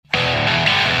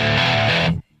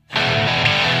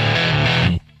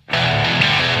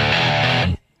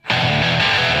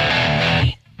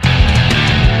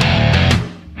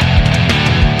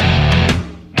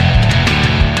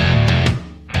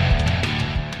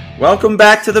Welcome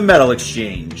back to the Metal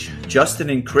Exchange. Justin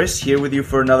and Chris here with you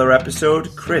for another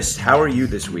episode. Chris, how are you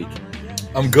this week?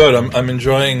 I'm good. I'm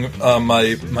enjoying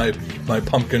my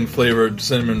pumpkin flavored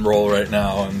cinnamon roll right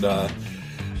now, and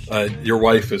your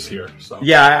wife is here. So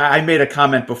yeah, I made a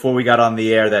comment before we got on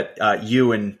the air that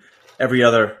you and every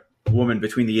other woman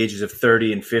between the ages of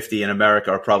 30 and 50 in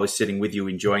America are probably sitting with you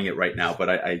enjoying it right now.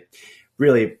 But I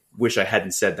really wish I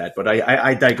hadn't said that, but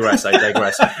I digress.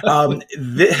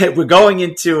 We're going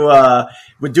into,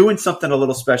 we're doing something a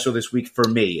little special this week for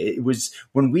me. It was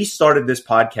when we started this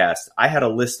podcast, I had a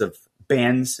list of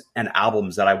bands and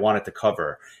albums that I wanted to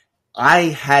cover. I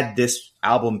had this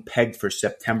album pegged for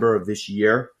September of this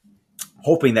year,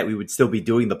 hoping that we would still be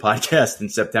doing the podcast in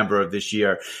September of this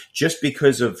year, just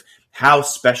because of how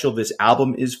special this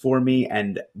album is for me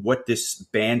and what this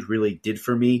band really did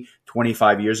for me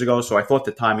 25 years ago. So I thought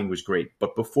the timing was great.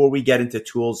 But before we get into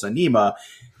Tool's Ænima,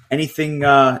 anything,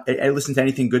 I listened to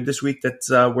anything good this week that's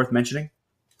worth mentioning?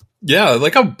 Yeah,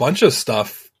 like a bunch of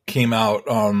stuff came out.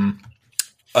 Me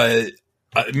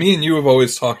and you have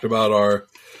always talked about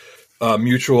our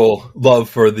mutual love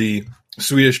for the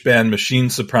Swedish band Machine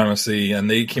Supremacy, and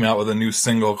they came out with a new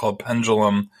single called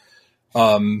Pendulum.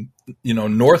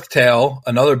 North Tail,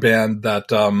 another band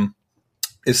that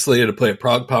is slated to play at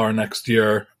Prague Power next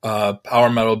year, power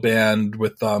metal band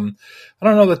with, I don't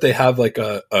know that they have like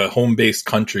a home-based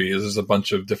country. There's a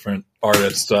bunch of different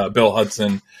artists, Bill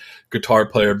Hudson, guitar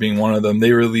player being one of them.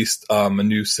 They released a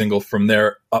new single from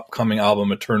their upcoming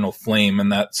album, Eternal Flame,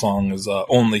 and that song is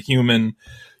Only Human.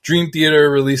 Dream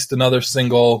Theater released another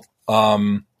single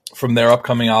from their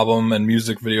upcoming album and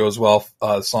music video as well.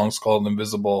 The song's called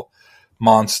Invisible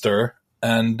Monster,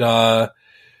 and also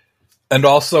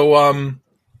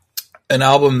an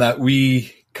album that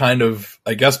we kind of,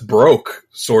 I guess, broke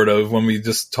sort of when we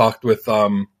just talked with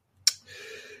Jens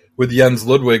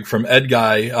Ludwig from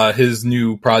Edguy, his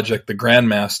new project, The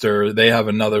Grandmaster. They have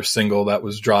another single that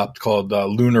was dropped called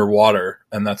Lunar Water,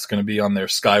 and that's going to be on their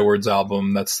Skywards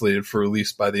album that's slated for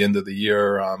release by the end of the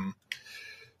year.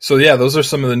 So yeah, those are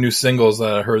some of the new singles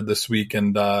that I heard this week,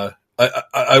 and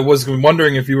I was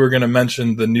wondering if you were going to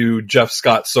mention the new Jeff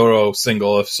Scott Soto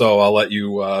single. If so, I'll let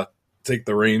you take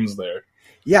the reins there.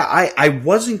 Yeah, I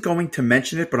wasn't going to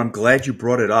mention it, but I'm glad you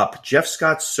brought it up. Jeff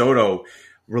Scott Soto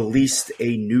released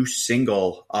a new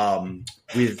single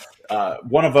with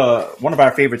one of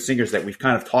our favorite singers that we've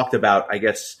kind of talked about, I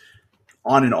guess,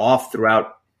 on and off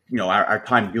throughout our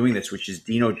time doing this, which is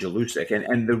Dino Jalusic.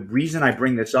 And the reason I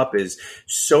bring this up is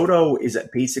Soto is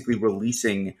basically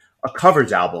releasing a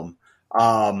covers album.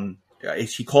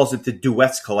 He calls it the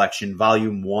Duets Collection,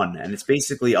 Volume 1. And it's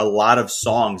basically a lot of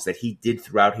songs that he did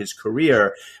throughout his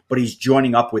career, but he's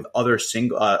joining up with other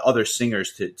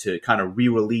singers to kind of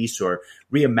re-release or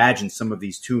reimagine some of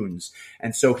these tunes.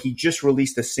 And so he just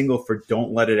released a single for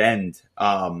Don't Let It End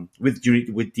with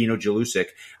Dino Jalusic,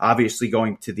 obviously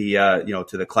going to the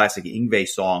to the classic Yngwie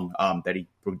song that he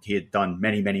had done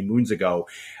many, many moons ago.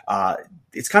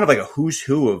 It's kind of like a who's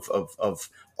who of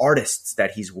artists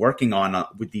that he's working on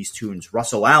with these tunes.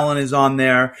 Russell Allen is on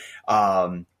there.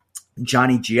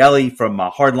 Johnny Gielli from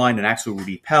Hardline and Axel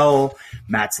Rudy Pell,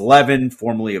 Mats Levin,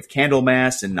 formerly of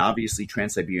Candlemass, and obviously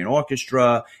Trans-Siberian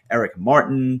Orchestra, Eric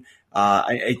Martin.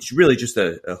 It's really just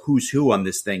a who's who on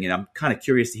this thing, and I'm kind of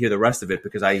curious to hear the rest of it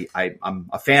because I'm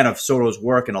a fan of Soto's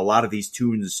work and a lot of these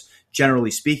tunes,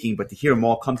 generally speaking, but to hear them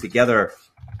all come together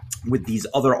with these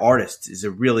other artists is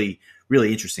a really,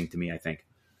 really interesting to me, I think.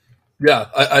 Yeah,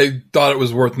 I thought it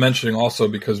was worth mentioning also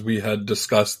because we had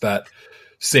discussed that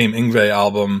same Yngwie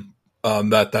album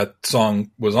that song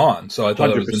was on. So I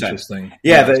thought 100%. It was interesting.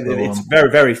 Yeah, it's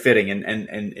very, very fitting,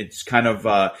 and it's kind of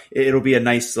it'll be a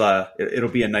nice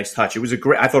touch. It was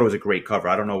I thought it was a great cover.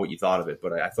 I don't know what you thought of it,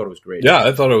 but I thought it was great. Yeah,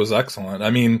 I thought it was excellent. I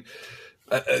mean,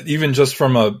 even just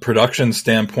from a production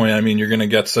standpoint, I mean, you're going to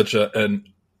get such an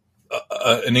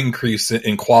increase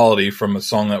in quality from a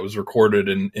song that was recorded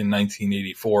in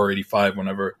 1984, 85,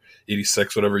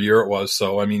 86, whatever year it was.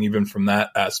 So, I mean, even from that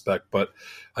aspect, but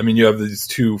I mean, you have these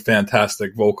two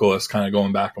fantastic vocalists kind of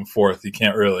going back and forth. You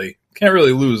can't really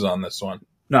lose on this one.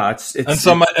 No, it's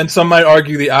some might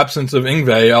argue the absence of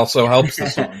Yngwie also helps the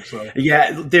song. So.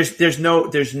 Yeah, there's no.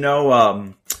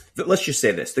 Let's just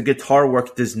say this: the guitar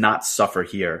work does not suffer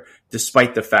here,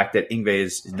 despite the fact that Yngwie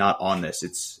is not on this.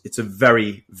 It's a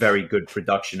very, very good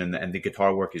production, and the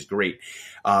guitar work is great.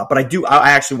 But I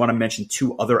actually want to mention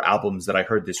two other albums that I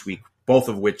heard this week, both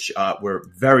of which were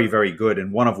very, very good,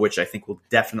 and one of which I think will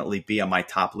definitely be on my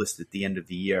top list at the end of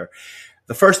the year.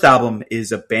 The first album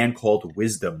is a band called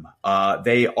Wisdom.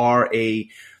 They are a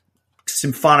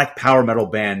symphonic power metal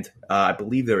band. I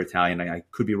believe they're Italian. I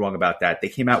could be wrong about that. They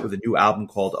came out with a new album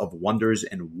called Of Wonders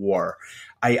and War.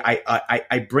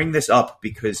 I bring this up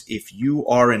because if you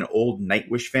are an old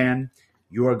Nightwish fan,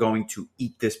 you are going to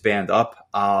eat this band up.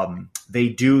 They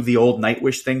do the old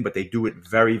Nightwish thing, but they do it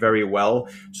very, very well.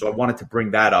 So I wanted to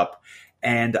bring that up.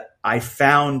 And I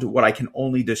found what I can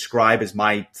only describe as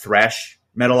my thrash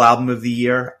metal album of the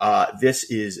year. This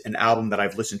is an album that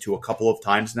I've listened to a couple of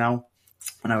times now,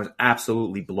 and I was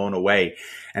absolutely blown away.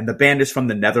 And the band is from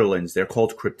the Netherlands. They're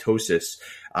called Cryptosis.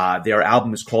 Their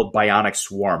album is called Bionic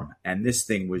Swarm, and this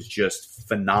thing was just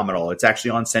phenomenal. It's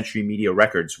actually on Century Media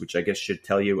Records, which I guess should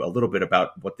tell you a little bit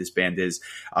about what this band is.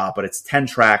 But it's 10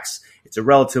 tracks. It's a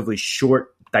relatively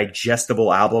short,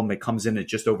 digestible album. It comes in at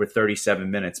just over 37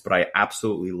 minutes, but I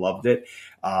absolutely loved it.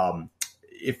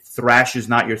 If thrash is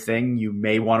not your thing, you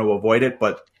may want to avoid it,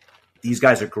 but these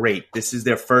guys are great. This is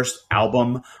their first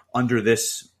album under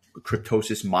this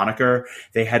Cryptosis moniker.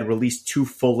 They had released 2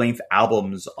 full-length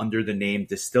albums under the name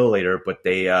Distillator, but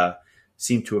they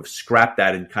seem to have scrapped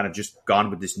that and kind of just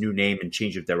gone with this new name and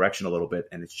change of direction a little bit,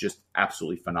 and it's just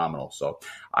absolutely phenomenal. So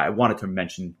I wanted to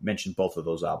mention both of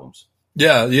those albums.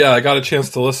 Yeah, I got a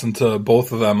chance to listen to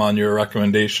both of them on your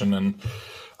recommendation, and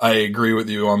I agree with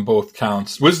you on both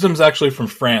counts. Wisdom's actually from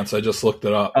France. I just looked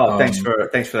it up. Oh, thanks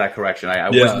for that correction. I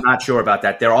was not sure about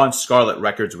that. They're on Scarlet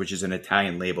Records, which is an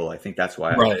Italian label. I think that's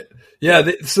why. Right. Yeah.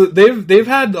 They've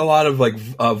had a lot of like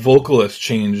vocalist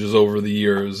changes over the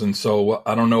years, and so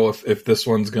I don't know if this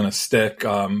one's gonna stick.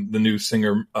 The new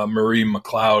singer Marie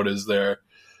McLeod is their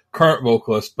current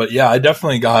vocalist, but yeah, I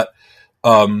definitely got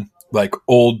like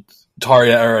old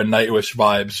Tarja era Nightwish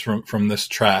vibes from this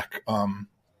track.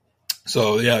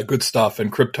 So yeah, good stuff.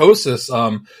 And Cryptosis,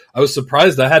 I was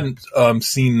surprised I hadn't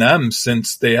seen them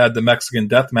since they had the Mexican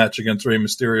death match against Rey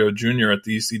Mysterio Jr. at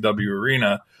the ECW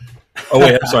arena. Oh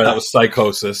wait, I'm sorry, that was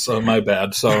Psychosis. My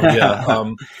bad. So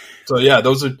yeah,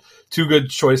 those are 2 good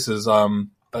choices.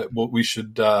 We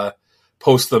should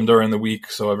post them during the week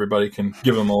so everybody can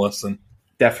give them a listen.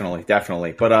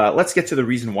 Definitely. But let's get to the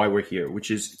reason why we're here, which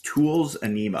is Tool's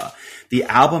Ænima. The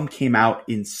album came out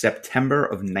in September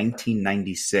of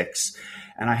 1996,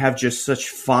 and I have just such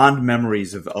fond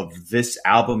memories of this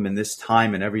album and this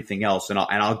time and everything else, and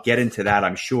I'll get into that,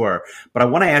 I'm sure. But I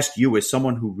want to ask you, as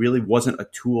someone who really wasn't a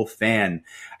Tool fan,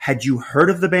 had you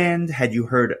heard of the band? Had you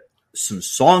heard some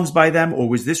songs by them, or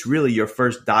was this really your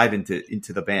first dive into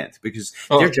the band? Because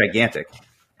they're gigantic.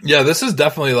 Yeah, this is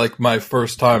definitely like my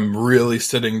first time really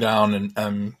sitting down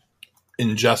and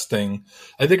ingesting.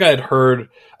 I think I had heard,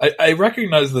 I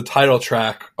recognized the title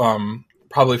track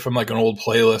probably from like an old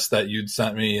playlist that you'd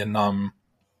sent me, and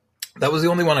that was the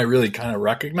only one I really kind of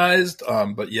recognized.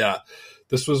 But yeah,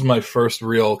 this was my first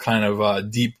real kind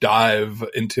of deep dive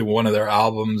into one of their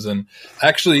albums, and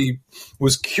actually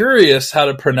was curious how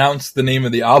to pronounce the name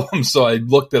of the album, so I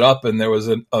looked it up, and there was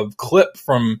a clip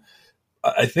from,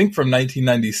 I think from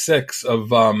 1996 of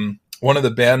one of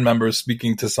the band members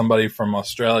speaking to somebody from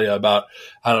Australia about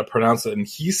how to pronounce it. And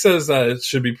he says that it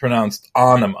should be pronounced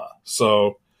Ænima.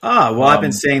 So, I've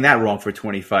been saying that wrong for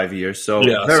 25 years. So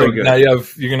yeah, very good. Now you're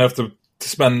going to have to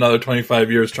spend another 25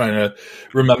 years trying to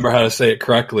remember how to say it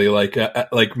correctly.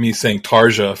 Like me saying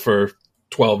Tarja for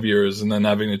 12 years and then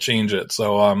having to change it.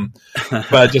 So,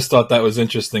 but I just thought that was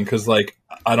interesting because like,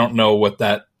 I don't know what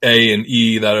that A and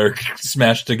E that are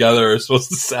smashed together are supposed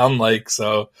to sound like.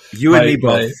 So you and me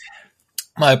both.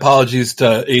 My apologies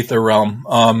to Aether Realm.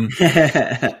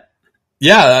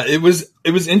 Yeah, it was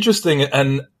interesting,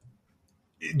 and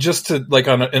just to like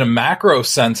in a macro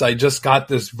sense, I just got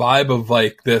this vibe of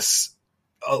like this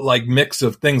like mix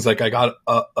of things. Like I got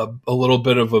a little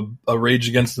bit of a Rage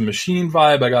Against the Machine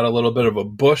vibe. I got a little bit of a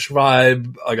Bush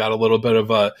vibe. I got a little bit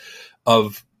of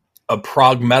a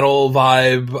prog metal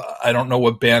vibe. I don't know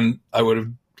what band I would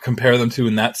have compare them to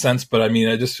in that sense, but I mean,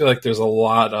 I just feel like there's a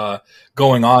lot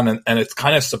going on, and it's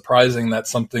kind of surprising that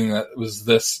something that was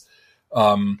this,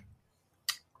 I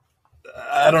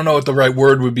don't know what the right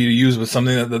word would be to use, but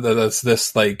something that's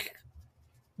this like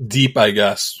deep, I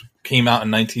guess, came out in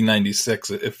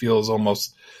 1996. It feels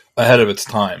almost ahead of its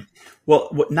time. Well,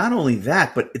 not only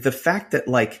that, but the fact that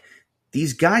like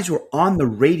these guys were on the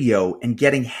radio and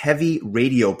getting heavy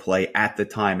radio play at the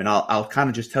time. And I'll kind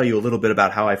of just tell you a little bit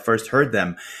about how I first heard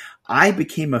them. I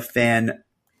became a fan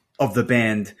of the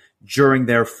band during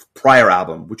their prior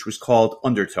album, which was called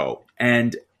Undertow.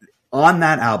 And on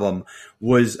that album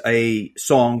was a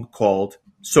song called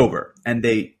Sober. And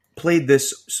they played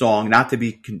this song, not to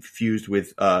be confused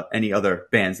with any other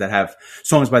bands that have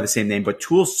songs by the same name, but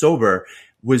Tool's Sober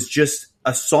was just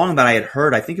a song that I had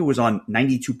heard. I think it was on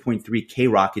 92.3 K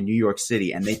Rock in New York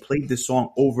City, and they played this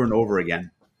song over and over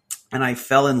again. And I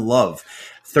fell in love.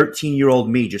 13-year-old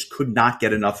me just could not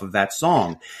get enough of that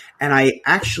song. And I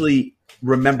actually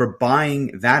remember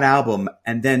buying that album,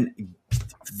 and then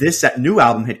that new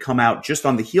album had come out just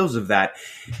on the heels of that.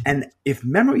 And if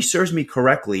memory serves me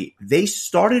correctly, they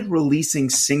started releasing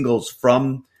singles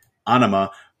from Ænima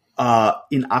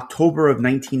in October of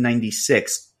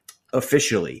 1996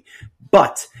 officially.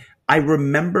 But I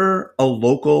remember a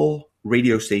local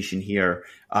radio station here,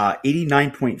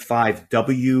 89.5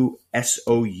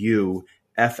 WSOU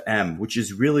FM, which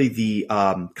is really the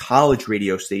college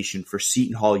radio station for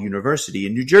Seton Hall University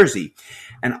in New Jersey.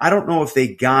 And I don't know if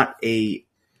they got an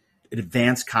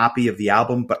advanced copy of the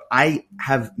album, but I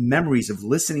have memories of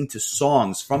listening to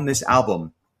songs from this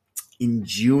album in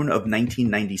June of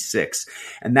 1996.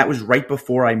 And that was right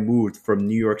before I moved from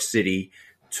New York City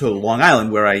to Long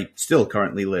Island, where I still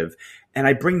currently live. And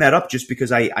I bring that up just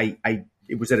because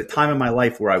it was at a time in my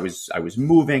life where I was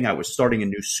moving, I was starting a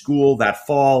new school that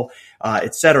fall,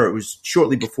 et cetera. It was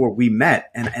shortly before we met.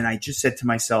 And I just said to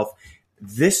myself,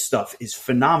 this stuff is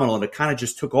phenomenal. And it kind of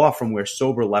just took off from where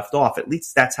Sober left off. At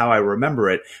least that's how I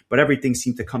remember it. But everything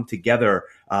seemed to come together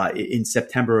in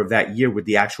September of that year with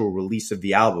the actual release of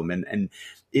the album. And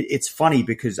it's funny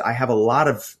because I have a lot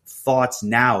of thoughts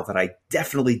now that I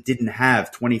definitely didn't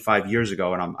have 25 years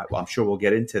ago. And I'm sure we'll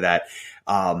get into that.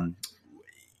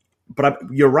 But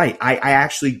you're right. I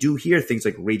actually do hear things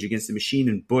like Rage Against the Machine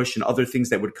and Bush and other things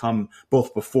that would come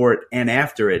both before it and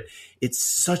after it. It's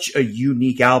such a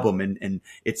unique album, and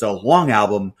it's a long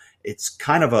album. It's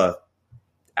kind of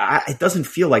it doesn't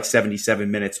feel like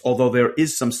 77 minutes, although there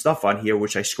is some stuff on here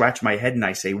which I scratch my head and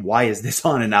I say, why is this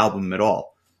on an album at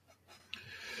all?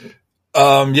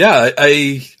 Yeah,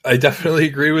 I definitely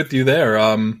agree with you there.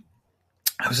 I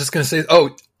was just going to say,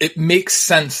 it makes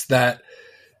sense that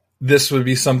this would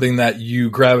be something that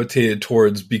you gravitated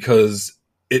towards because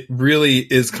it really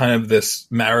is kind of this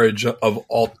marriage of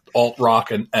alt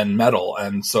rock and metal.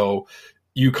 And so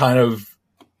you kind of,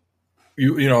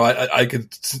 I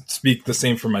could speak the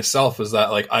same for myself, is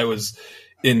that like I was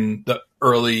in the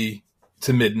early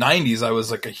to mid 90s, I was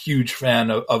like a huge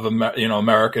fan of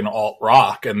American alt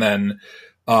rock. And then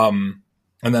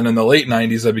in the late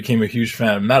 90s, I became a huge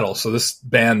fan of metal. So this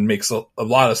band makes a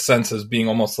lot of sense as being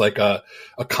almost like a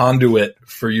conduit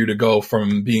for you to go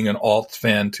from being an alt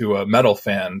fan to a metal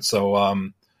fan.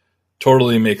 So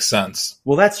totally makes sense.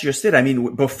 Well, that's just it. I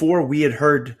mean, before we had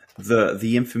heard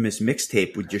the infamous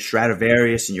mixtape with your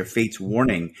Stradivarius and your Fate's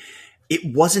Warning, it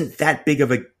wasn't that big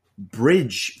of a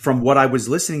bridge from what I was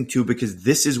listening to, because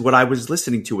this is what I was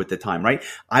listening to at the time, right?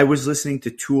 I was listening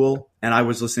to Tool and I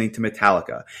was listening to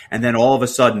Metallica. And then all of a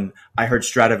sudden I heard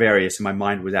Stradivarius and my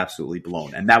mind was absolutely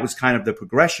blown. And that was kind of the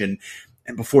progression.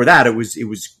 And before that, it was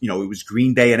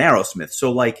Green Day and Aerosmith.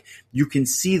 So like you can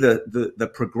see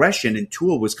the progression, and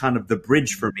Tool was kind of the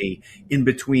bridge for me in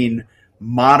between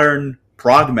modern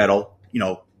prog metal,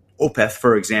 Opeth,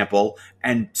 for example,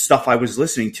 and stuff I was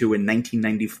listening to in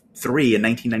 1993 and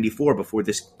 1994 before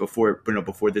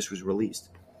this was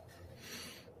released.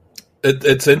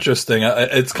 It's interesting.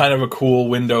 It's kind of a cool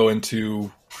window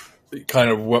into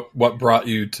kind of what brought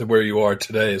you to where you are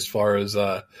today as far as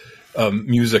a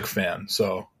music fan.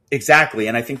 So exactly,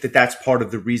 and I think that's part of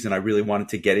the reason I really wanted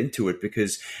to get into it,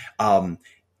 because I'll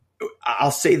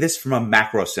say this from a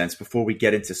macro sense before we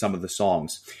get into some of the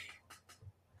songs.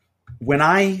 When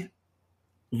I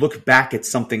look back at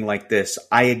something like this,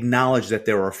 I acknowledge that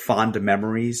there are fond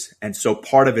memories. And so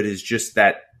part of it is just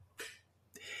that,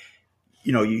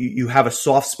 you have a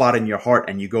soft spot in your heart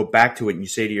and you go back to it and you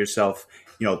say to yourself,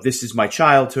 this is my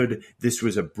childhood. This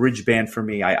was a bridge band for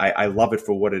me. I love it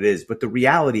for what it is. But the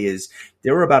reality is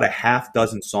there were about a half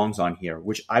dozen songs on here,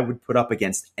 which I would put up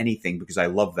against anything because I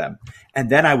love them.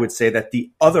 And then I would say that the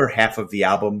other half of the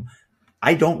album,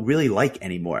 I don't really like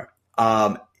anymore.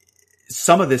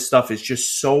 Some of this stuff is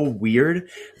just so weird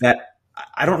that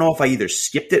I don't know if I either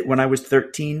skipped it when I was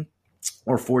 13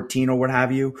 or 14 or what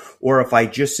have you, or if I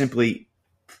just simply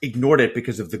ignored it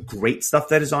because of the great stuff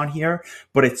that is on here.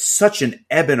 But it's such an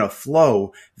ebb and a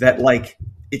flow that like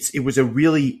it was a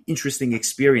really interesting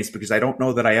experience, because I don't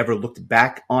know that I ever looked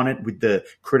back on it with the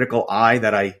critical eye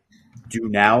that I do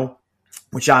now,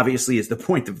 which obviously is the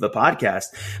point of the podcast.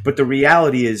 But the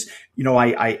reality is,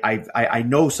 I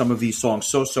know some of these songs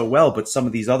so well, but some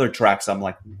of these other tracks, I'm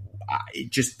like,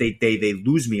 they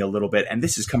lose me a little bit. And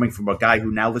this is coming from a guy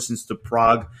who now listens to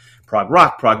prog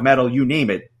rock, prog metal, you name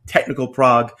it, technical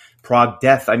prog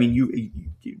death. I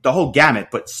mean, the whole gamut.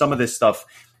 But some of this stuff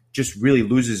just really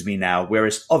loses me now.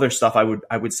 Whereas other stuff I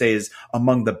would say is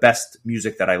among the best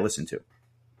music that I listen to.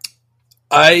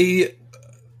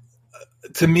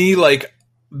 To me, like,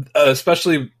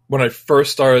 especially when I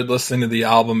first started listening to the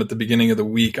album at the beginning of the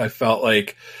week, I felt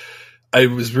like I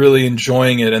was really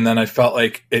enjoying it. And then I felt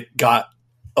like it got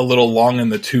a little long in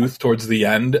the tooth towards the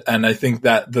end. And I think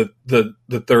that the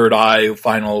Third Eye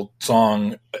final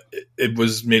song, it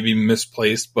was maybe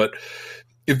misplaced. But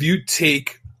if you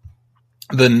take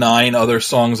the 9 other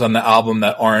songs on the album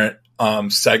that aren't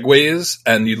segues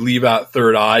and you leave out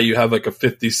Third Eye, you have like a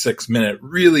 56-minute,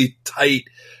 really tight,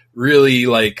 really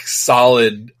like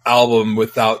solid album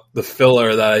without the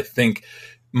filler that I think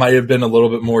might have been a little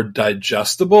bit more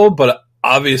digestible. But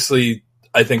obviously,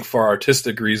 I think for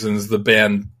artistic reasons, the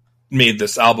band made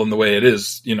this album the way it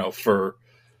is, for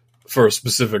a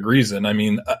specific reason. I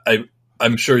mean,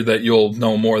 I'm sure that you'll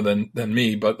know more than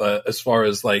me, but as far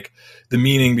as like the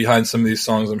meaning behind some of these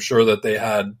songs, I'm sure that they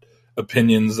had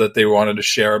opinions that they wanted to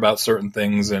share about certain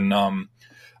things. And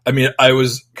I mean, I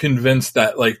was convinced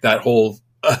that like that whole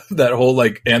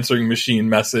like answering machine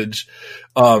message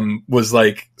was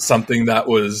like something that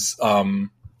was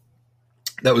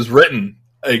written,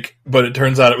 like, but it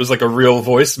turns out it was like a real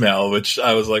voicemail, which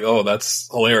I was like, oh, that's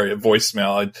hilarious.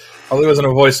 Voicemail. I probably wasn't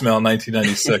a voicemail in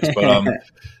 1996, but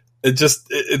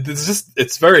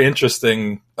it's very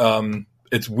interesting.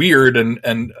 It's weird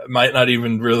and might not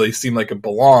even really seem like it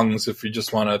belongs if you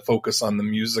just want to focus on the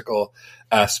musical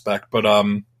aspect. But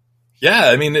yeah,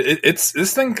 I mean, it's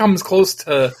this thing comes close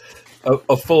to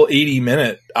a full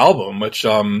 80-minute album, which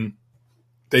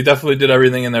they definitely did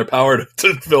everything in their power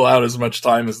to fill out as much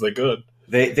time as they could.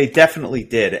 They definitely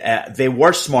did. They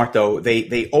were smart though.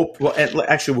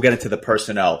 Actually, we'll get into the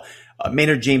personnel.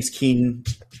 Maynard James Keenan,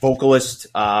 vocalist,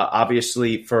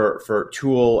 obviously for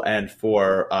Tool and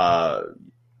for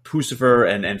Pucifer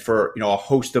and for a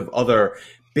host of other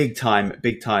big time.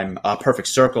 Perfect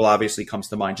Circle obviously comes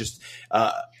to mind. Just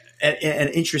an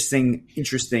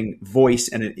interesting voice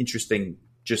and an interesting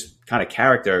just kind of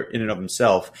character in and of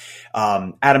himself.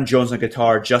 Adam Jones on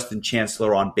guitar, Justin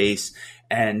Chancellor on bass,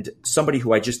 and somebody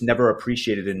who I just never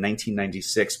appreciated in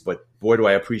 1996, but boy, do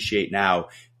I appreciate now,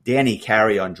 Danny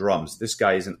Carey on drums. This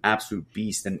guy is an absolute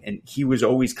beast, and he was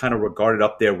always kind of regarded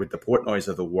up there with the Portnoys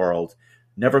of the world.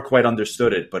 Never quite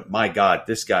understood it, but my God,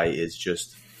 this guy is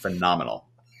just phenomenal.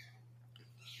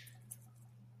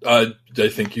 I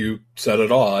think you said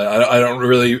it all.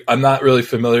 I'm not really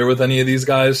familiar with any of these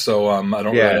guys, so I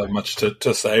don't really have much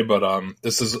to say. But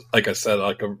this is, like I said,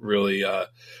 like a really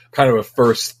kind of a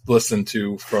first listen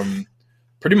to from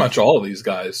pretty much all of these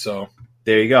guys. So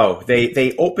there you go.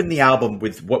 They opened the album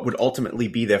with what would ultimately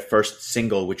be their first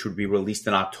single, which would be released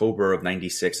in October of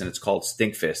 '96, and it's called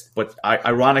Stinkfist. But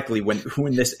ironically, when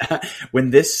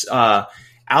this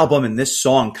album and this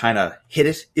song kind of hit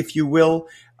it, if you will.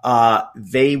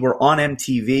 They were on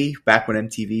MTV back when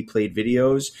MTV played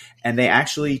videos, and they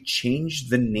actually changed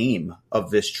the name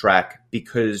of this track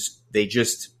because they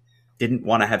just didn't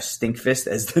want to have Stinkfist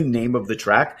as the name of the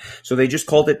track. So they just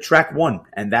called it Track 1,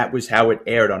 and that was how it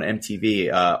aired on MTV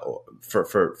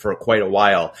for quite a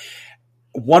while.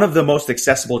 One of the most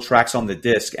accessible tracks on the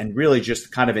disc, and really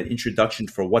just kind of an introduction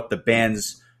for what the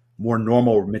band's more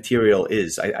normal material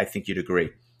is. I think you'd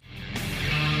agree.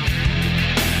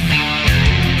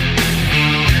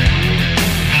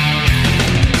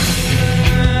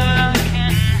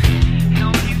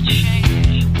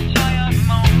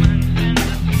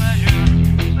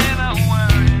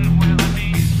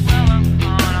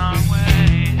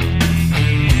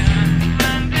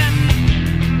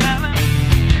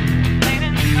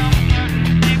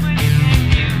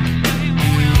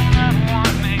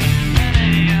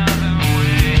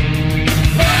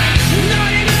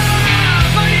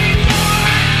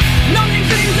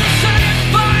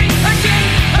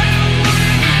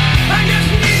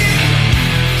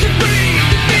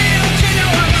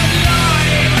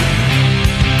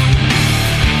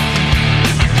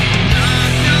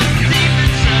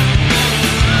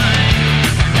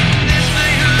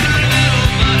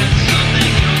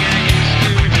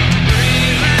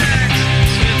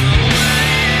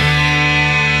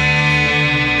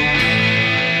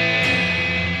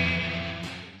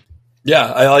 Yeah,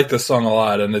 I like this song a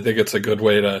lot, and I think it's a good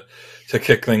way to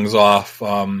kick things off.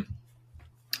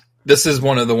 This is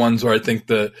one of the ones where I think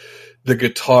the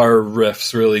guitar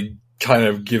riffs really kind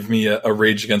of give me a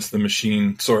Rage Against the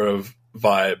Machine sort of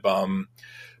vibe.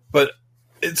 But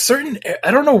it's certain,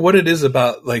 I don't know what it is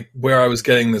about like where I was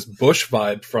getting this Bush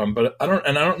vibe from, but I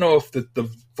don't know if the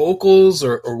vocals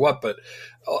or what, but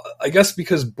I guess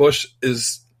because Bush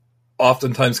is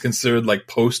oftentimes considered like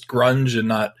post grunge and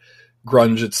not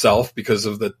grunge itself because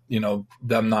of the,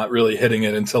 them not really hitting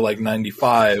it until like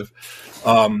 95.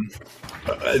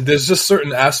 There's just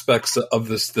certain aspects of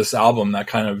this album that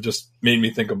kind of just made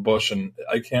me think of Bush, and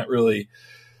I can't really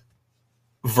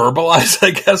verbalize, I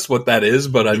guess, what that is,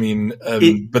 but I mean,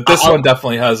 but this one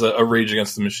definitely has a Rage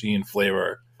Against the Machine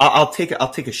flavor. I'll take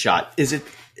a shot. Is it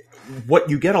what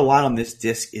you get a lot on this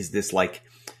disc? Is this like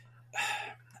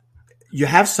you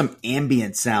have some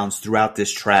ambient sounds throughout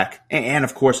this track, and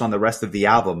of course on the rest of the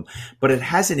album, but it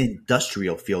has an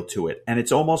industrial feel to it, and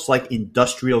it's almost like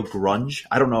industrial grunge.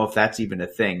 I don't know if that's even a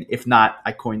thing. If not,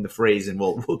 I coined the phrase, and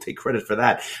we'll take credit for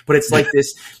that. But it's like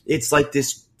this. It's like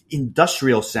this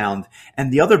industrial sound.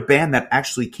 And the other band that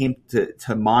actually came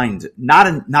to mind, not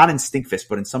in Stinkfist,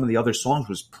 but in some of the other songs,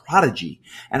 was Prodigy.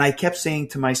 And I kept saying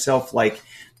to myself, like,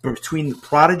 between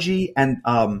Prodigy and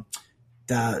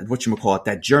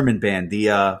that German band,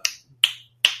 the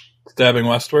Stabbing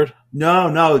Westward?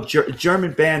 No,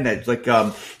 German band that like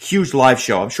huge live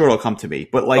show. I'm sure it'll come to me.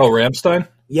 But like, Rammstein?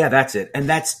 Yeah, that's it. And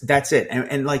that's it.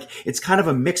 And like, it's kind of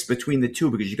a mix between the two,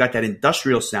 because you got that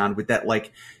industrial sound with that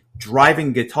like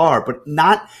driving guitar, but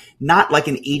not like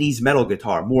an 80s metal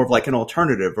guitar, more of like an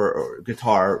alternative or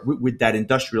guitar with that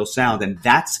industrial sound. And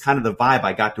that's kind of the vibe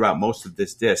I got throughout most of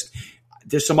this disc.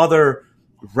 There's some other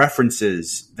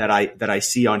references that I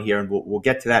see on here, and we'll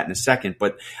get to that in a second.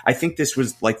 But I think this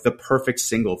was like the perfect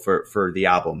single for the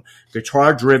album.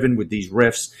 Guitar driven with these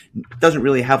riffs. It doesn't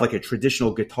really have like a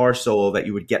traditional guitar solo that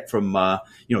you would get from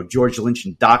George Lynch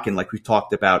and Dokken, like we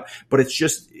talked about. But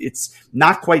it's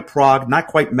not quite prog, not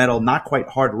quite metal, not quite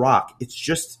hard rock. It's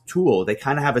just Tool. They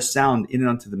kind of have a sound in and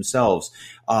unto themselves.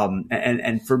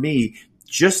 And for me,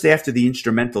 just after the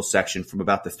instrumental section, from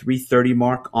about the 3:30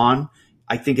 mark on,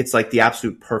 I think it's like the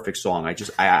absolute perfect song.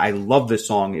 I love this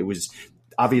song. It was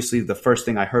obviously the first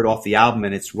thing I heard off the album,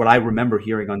 and it's what I remember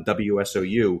hearing on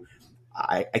WSOU.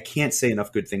 I can't say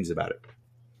enough good things about it.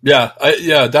 Yeah,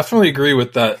 I definitely agree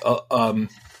with that.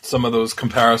 Some of those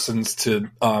comparisons to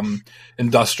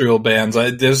industrial bands.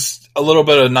 There's a little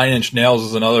bit of Nine Inch Nails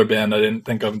is another band I didn't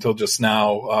think of until just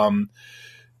now.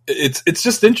 It's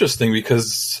just interesting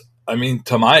because, I mean,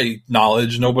 to my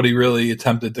knowledge, nobody really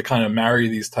attempted to kind of marry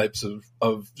these types of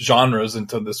genres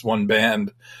into this one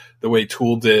band the way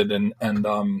Tool did. And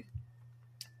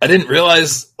I didn't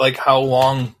realize like how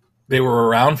long they were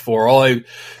around for.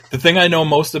 The thing I know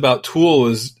most about Tool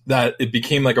is that it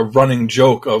became like a running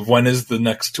joke of when is the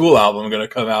next Tool album going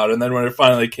to come out. And then when it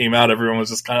finally came out, everyone was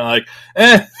just kind of like,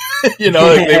 like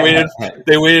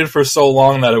they waited for so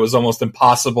long that it was almost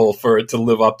impossible for it to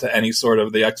live up to any sort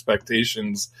of the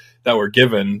expectations that were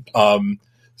given.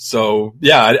 So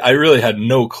yeah, I really had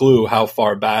no clue how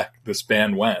far back this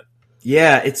band went.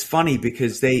 Yeah, it's funny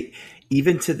because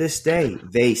even to this day,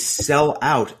 they sell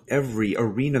out every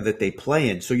arena that they play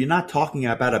in. So you're not talking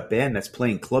about a band that's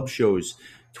playing club shows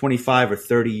 25 or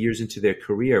 30 years into their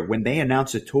career. When they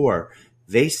announce a tour,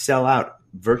 they sell out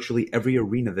virtually every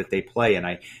arena that they play.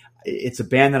 And it's a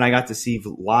band that I got to see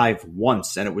live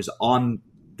once, and it was on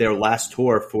their last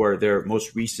tour for their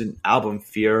most recent album,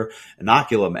 Fear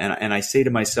Inoculum. And I say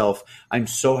to myself, I'm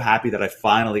so happy that I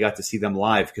finally got to see them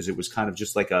live, because it was kind of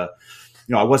just like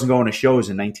I wasn't going to shows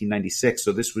in 1996.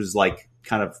 So this was like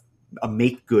kind of a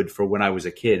make good for when I was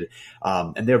a kid.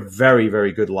 And they're very,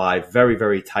 very good live, very,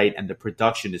 very tight. And the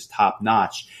production is top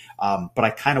notch. But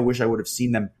I kind of wish I would have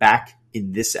seen them back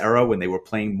in this era when they were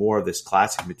playing more of this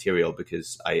classic material,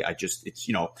 because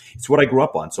it's what I grew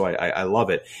up on. So I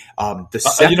love it. I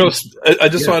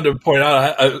just wanted to point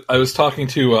out, I was talking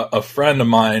to a friend of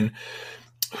mine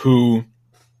who,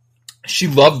 she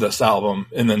loved this album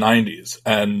in the 90s,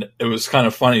 and it was kind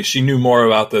of funny. She knew more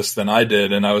about this than I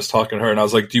did, and I was talking to her, and I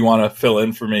was like, do you want to fill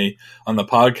in for me on the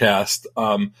podcast?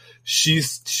 She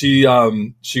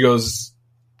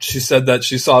said that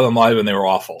she saw them live and they were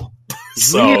awful.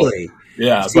 So, really?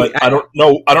 Yeah, but I don't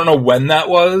know when that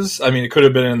was. I mean, it could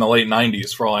have been in the late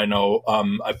 90s for all I know.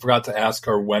 I forgot to ask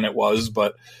her when it was,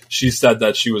 but she said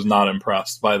that she was not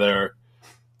impressed by their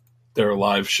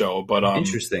live show. But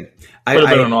interesting. Could have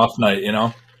been an off night,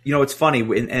 it's funny,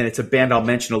 and it's a band I'll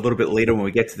mention a little bit later when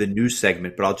we get to the news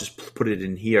segment, but I'll just put it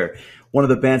in here. One of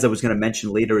the bands I was going to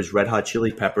mention later is Red Hot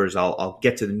Chili Peppers. I'll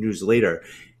get to the news later.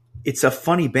 It's a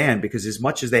funny band because as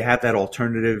much as they have that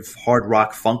alternative hard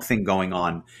rock funk thing going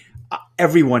on,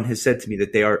 everyone has said to me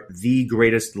that they are the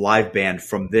greatest live band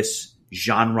from this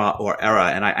genre or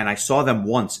era. And I saw them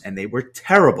once and they were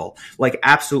terrible, like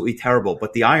absolutely terrible.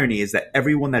 But the irony is that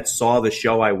everyone that saw the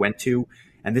show I went to,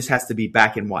 and this has to be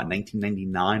back in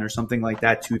 1999 or something like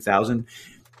that, 2000,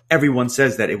 everyone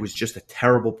says that it was just a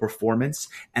terrible performance,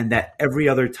 and that every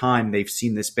other time they've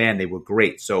seen this band, they were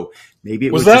great. So maybe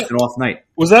it was just an off night.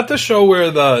 Was that the show where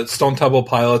the Stone Temple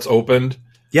Pilots opened?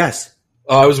 Yes.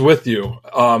 I was with you.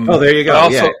 There you go.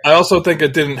 I also think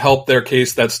it didn't help their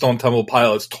case that Stone Temple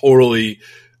Pilots totally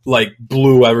like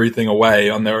blew everything away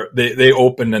on they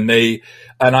opened, and I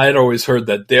had always heard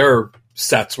that their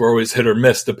sets were always hit or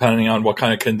miss depending on what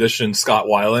kind of condition Scott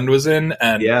Weiland was in,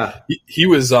 and he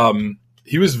was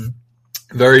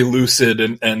very lucid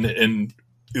and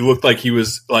it looked like he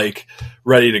was like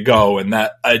ready to go, and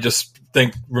that I just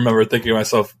remember thinking to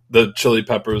myself, the Chili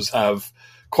Peppers have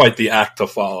quite the act to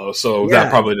follow, so that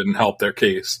probably didn't help their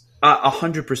case.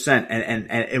 100%,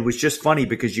 and it was just funny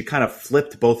because you kind of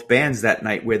flipped both bands that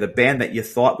night, where the band that you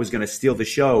thought was going to steal the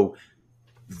show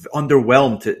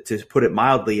underwhelmed, to put it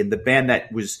mildly, and the band that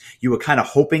you were kind of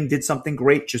hoping did something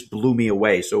great just blew me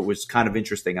away. So it was kind of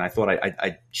interesting, and I thought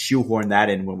I'd shoehorn that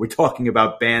in when we're talking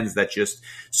about bands that just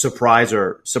surprise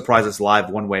us live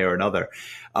one way or another.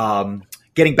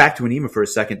 Getting back to Ænima for a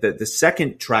second, the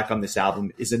second track on this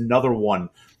album is another one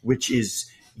which is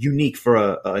unique for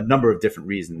a number of different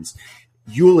reasons.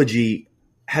 Eulogy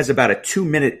has about a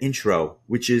 2-minute intro,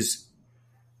 which is,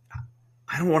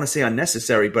 I don't want to say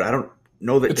unnecessary, but I don't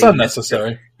know that it's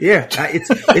unnecessary. Yeah, it's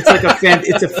like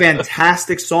it's a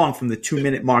fantastic song from the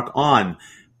 2-minute mark on,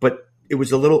 but it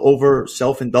was a little over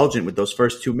self-indulgent with those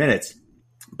first 2 minutes.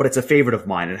 But it's a favorite of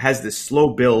mine. It has this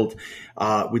slow build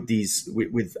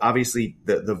with obviously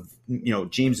the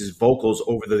James's vocals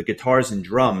over the guitars and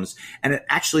drums, and it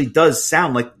actually does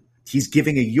sound like he's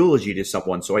giving a eulogy to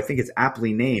someone. So I think it's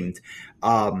aptly named.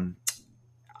 I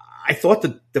thought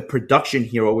that the production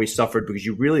here always suffered because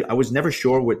I was never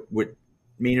sure what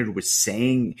Maynard was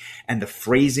saying, and the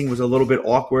phrasing was a little bit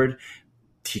awkward.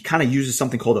 He kind of uses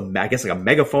something called like a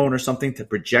megaphone or something to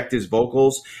project his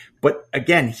vocals. But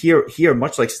again, here,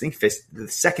 much like Stinkfist, the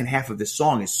second half of this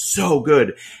song is so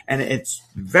good, and it's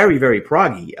very, very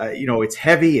proggy. It's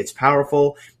heavy, it's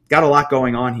powerful, got a lot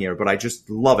going on here, but I just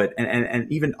love it.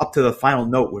 And even up to the final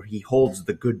note where he holds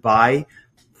the goodbye,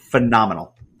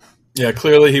 phenomenal. Yeah,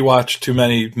 clearly he watched too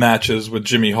many matches with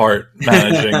Jimmy Hart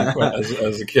managing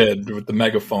as a kid with the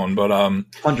megaphone. But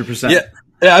 100%.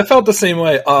 Yeah, I felt the same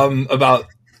way about,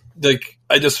 like,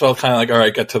 I just felt kind of like, all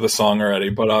right, get to the song already.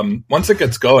 But once it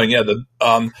gets going,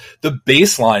 the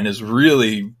bass line is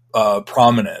really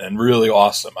prominent and really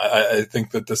awesome. I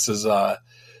think that this is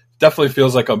definitely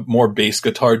feels like a more bass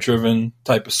guitar driven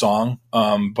type of song.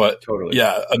 But totally.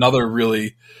 Yeah, another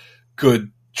really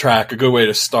good track, a good way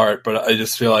to start. But I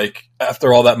just feel like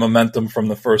after all that momentum from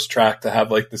the first track, to have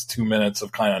like this 2 minutes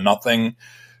of kind of nothing,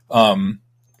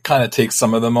 kind of takes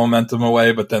some of the momentum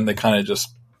away, but then they kind of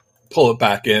just pull it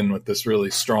back in with this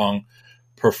really strong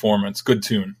performance. Good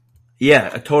tune. Yeah,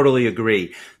 I totally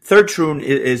agree. Third tune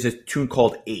is a tune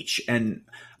called H, and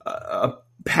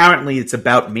apparently it's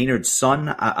about Maynard's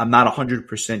son. I'm not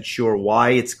 100% sure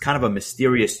why. It's kind of a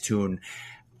mysterious tune.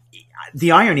 The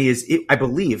irony is, I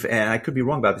believe, and I could be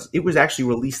wrong about this, it was actually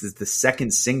released as the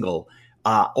second single,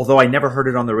 although I never heard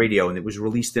it on the radio, and it was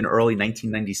released in early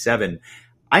 1997.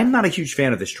 I'm not a huge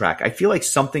fan of this track. I feel like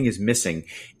something is missing.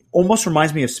 Almost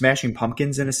reminds me of Smashing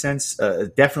Pumpkins in a sense,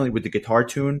 definitely with the guitar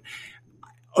tune.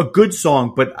 A good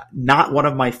song, but not one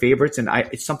of my favorites, and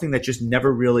it's something that just never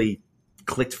really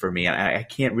clicked for me. I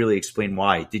can't really explain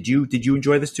why. Did you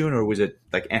enjoy this tune, or was it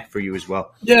like for you as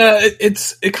well? Yeah,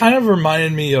 it kind of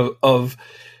reminded me of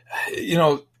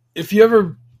if you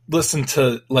ever listen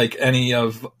to like any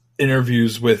of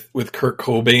interviews with Kurt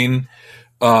Cobain,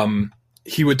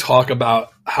 he would talk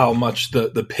about how much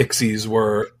the Pixies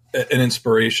were an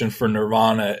inspiration for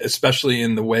Nirvana, especially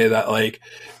in the way that like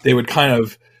they would kind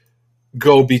of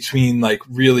go between like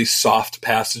really soft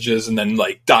passages and then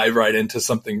like dive right into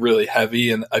something really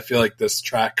heavy. And I feel like this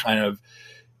track kind of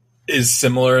is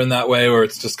similar in that way, where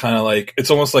it's just kind of like,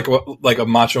 it's almost like a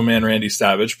Macho Man Randy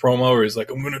Savage promo where he's like,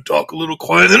 I'm going to talk a little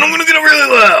quiet, then I'm going to get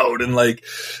really loud. And like,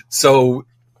 so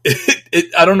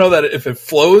I don't know that if it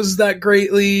flows that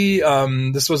greatly.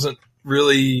 This was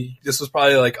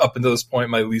probably like up until this point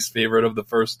my least favorite of the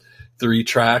first three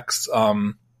tracks.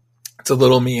 It's a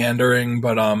little meandering,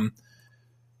 but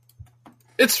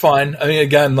it's fine. I mean,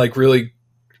 again, like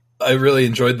I really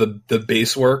enjoyed the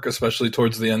bass work, especially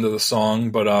towards the end of the song,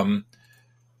 but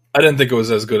I didn't think it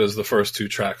was as good as the first two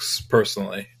tracks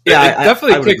personally. Yeah, it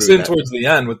definitely kicks in towards the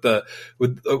end with a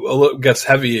little, gets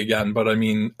heavy again, but I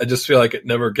mean, I just feel like it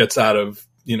never gets out of,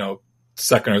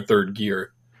 second or third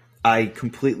gear. I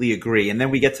completely agree. And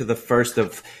then we get to the first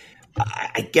of,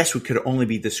 I guess what could only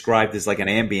be described as like an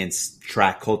ambience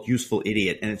track called Useful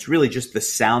Idiot. And it's really just the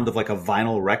sound of like a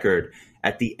vinyl record.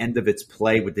 at the end of its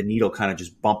play with the needle kind of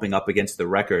just bumping up against the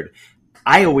record.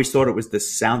 I always thought it was the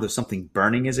sound of something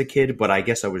burning as a kid, but I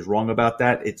guess I was wrong about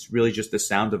that. It's really just the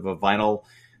sound of a vinyl,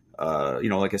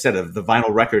 like I said, of the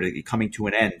vinyl record coming to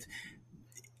an end.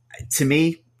 To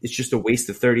me, it's just a waste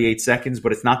of 38 seconds,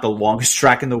 but it's not the longest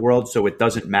track in the world, so it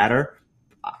doesn't matter.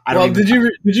 Did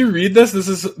you read this? This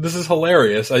is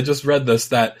hilarious. I just read this,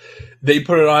 that they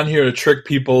put it on here to trick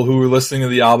people who were listening to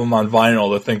the album on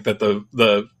vinyl to think that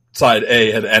the side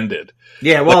A had ended.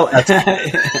 Yeah, well,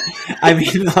 I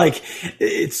mean, like,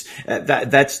 it's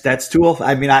that's Tool.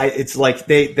 I mean, it's like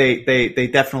they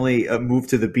definitely move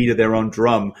to the beat of their own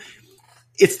drum.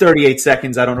 It's 38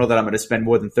 seconds. I don't know that I'm going to spend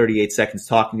more than 38 seconds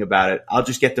talking about it. I'll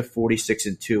just get to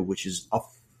 46-2, which is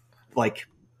like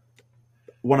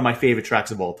one of my favorite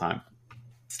tracks of all time.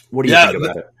 What do you think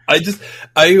about it?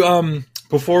 I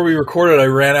before we recorded, I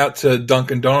ran out to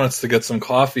Dunkin' Donuts to get some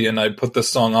coffee, and I put this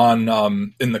song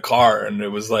on in the car, and it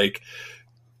was like,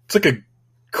 it's like a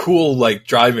cool, like,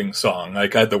 driving song.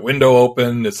 Like, I had the window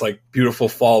open. It's like beautiful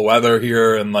fall weather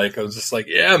here, and like I was just like,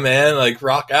 yeah, man, like,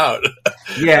 rock out.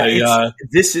 Yeah,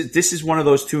 this is one of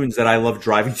those tunes that I love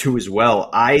driving to as well.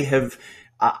 I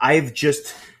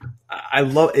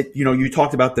love it. You know, you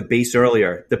talked about the bass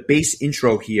earlier. The bass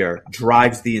intro here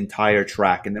drives the entire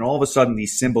track, and then all of a sudden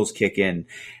these cymbals kick in,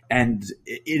 and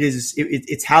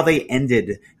it's how they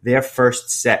ended their first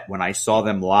set when I saw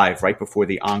them live right before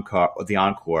the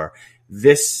encore.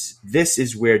 This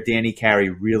is where Danny Carey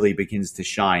really begins to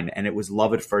shine, and it was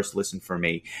love at first listen for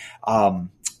me.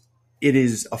 It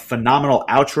is a phenomenal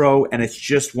outro, and it's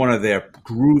just one of their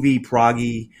groovy,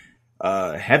 proggy,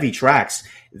 heavy tracks.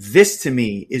 This, to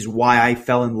me, is why I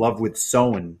fell in love with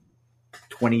Soen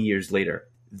 20 years later.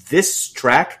 This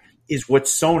track is what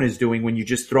Soen is doing when you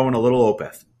just throw in a little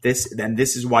Opeth.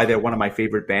 This is why they're one of my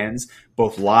favorite bands,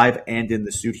 both live and in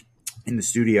the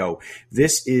studio.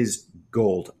 This is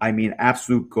gold. I mean,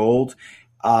 absolute gold.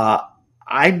 You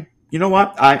know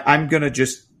what? I'm going to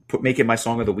just make it my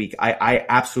song of the week. I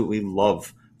absolutely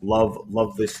love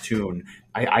this tune.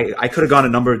 I could have gone a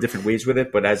number of different ways with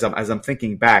it, but as I'm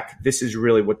thinking back, this is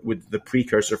really what the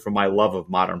precursor for my love of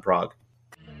modern prog.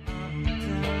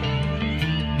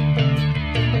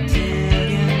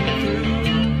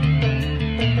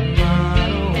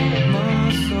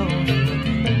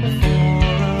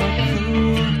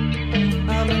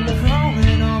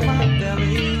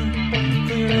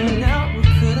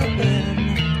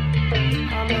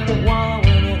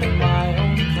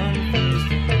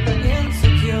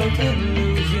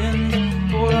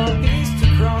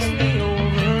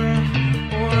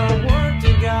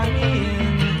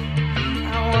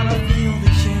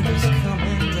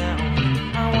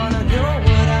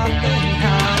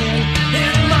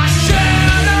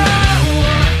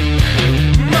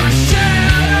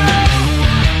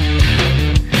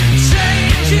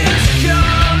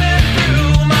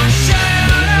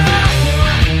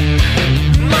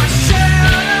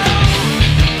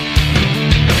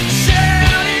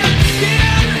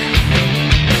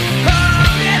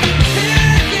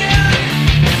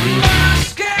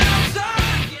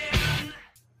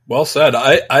 Well said.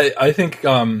 I think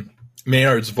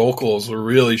Maynard's vocals will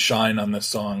really shine on this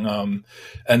song,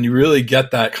 and you really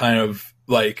get that kind of,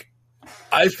 like,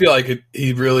 I feel like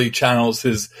he really channels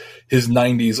his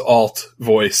 90s alt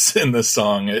voice in this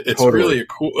song. It's totally. Really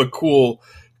a cool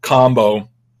combo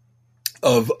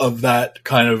of that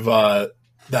kind of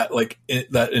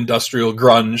that industrial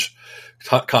grunge,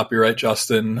 copyright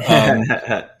Justin,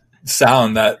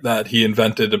 sound that he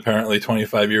invented apparently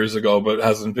 25 years ago, but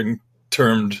hasn't been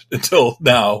termed until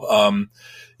now.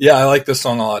 Yeah, I like this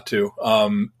song a lot too.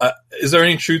 Is there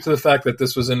any truth to the fact that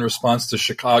this was in response to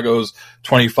Chicago's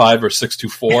 25 or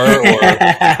 624? Or no?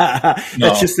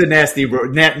 That's just a nasty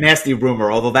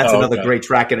rumor. Although that's another great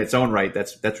track in its own right.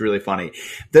 That's really funny.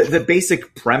 The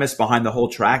basic premise behind the whole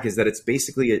track is that it's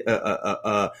basically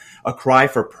a cry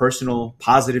for personal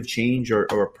positive change or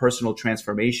a personal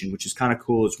transformation, which is kind of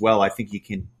cool as well. I think you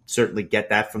can certainly get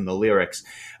that from the lyrics.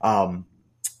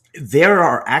 There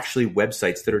are actually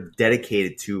websites that are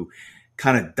dedicated to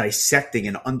kind of dissecting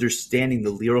and understanding the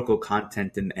lyrical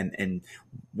content and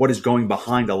what is going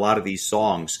behind a lot of these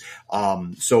songs.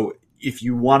 So if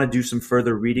you want to do some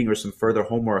further reading or some further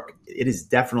homework, it is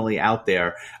definitely out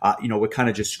there. We're kind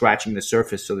of just scratching the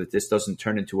surface so that this doesn't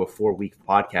turn into a 4-week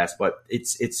podcast, but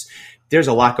there's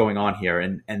a lot going on here.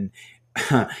 And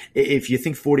if you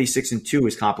think 46-2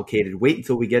 is complicated, wait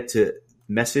until we get to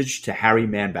Message to Harry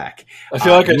Manback. I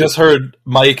feel like I just heard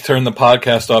Mike turn the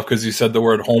podcast off because you said the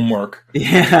word homework.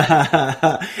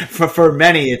 Yeah, for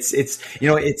many,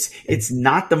 it's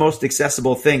not the most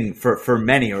accessible thing for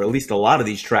many, or at least a lot of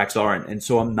these tracks aren't. And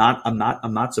so I'm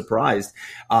not surprised.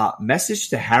 Message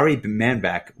to Harry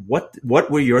Manback. What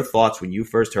were your thoughts when you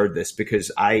first heard this?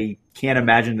 Because I can't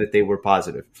imagine that they were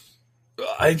positive.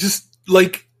 I just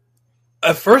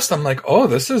at first I'm like, oh,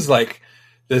 this is like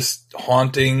this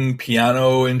haunting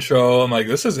piano intro. I'm like,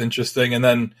 this is interesting.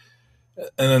 And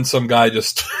then some guy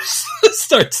just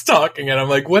starts talking, and I'm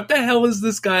like, what the hell is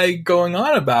this guy going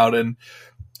on about? And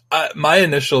my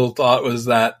initial thought was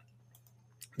that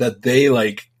they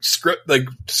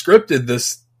scripted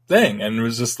this thing, and it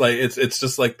was just like, it's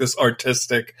just like this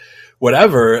artistic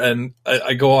whatever. And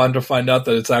I go on to find out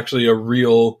that it's actually a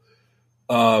real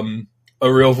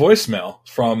voicemail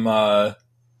from, I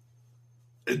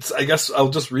guess I'll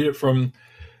just read it from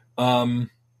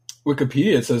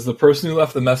Wikipedia. It says the person who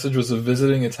left the message was a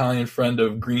visiting Italian friend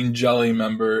of Green Jelly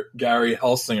member Gary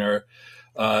Helsinger.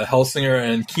 Helsinger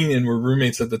and Keenan were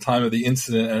roommates at the time of the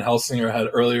incident, and Helsinger had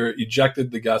earlier ejected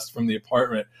the guest from the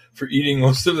apartment for eating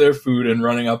most of their food and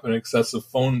running up an excessive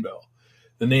phone bill.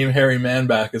 The name Harry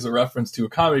Manback is a reference to a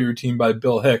comedy routine by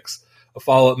Bill Hicks. A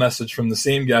follow-up message from the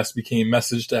same guest became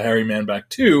Message to Harry Manback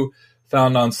 2,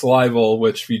 found on Salival,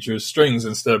 which features strings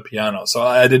instead of piano. So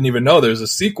I didn't even know there's a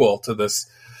sequel to this.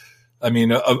 I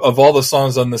mean, of all the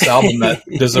songs on this album that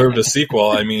deserved a sequel,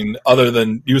 I mean, other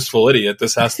than Useful Idiot,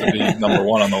 this has to be number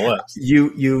one on the list.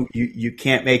 You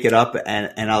can't make it up,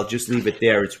 and I'll just leave it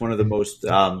there. It's one of the most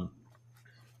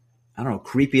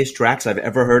creepiest tracks I've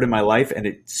ever heard in my life, and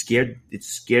it scared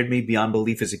me beyond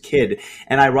belief as a kid.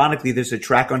 And ironically, there's a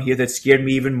track on here that scared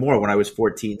me even more when I was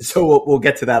 14. So we'll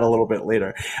get to that a little bit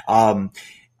later.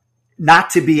 Not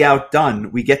to be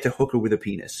outdone, we get to Hooker with a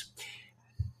Penis.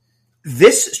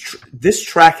 This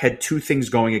track had two things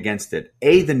going against it.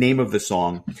 A, the name of the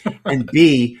song, and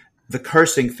B, the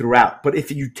cursing throughout. But if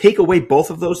you take away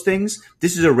both of those things,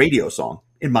 this is a radio song,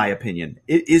 in my opinion.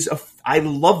 It is I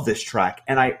love this track,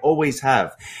 and I always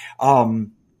have. I'll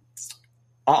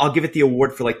give it the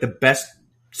award for like the best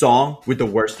song with the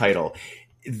worst title.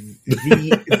 You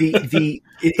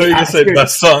just said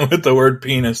best song with the word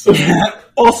penis.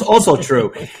 also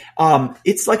true.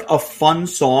 It's like a fun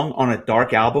song on a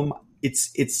dark album.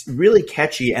 It's really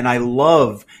catchy, and I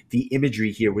love the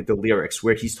imagery here with the lyrics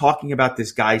where he's talking about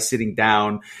this guy sitting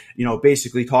down,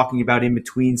 basically talking about in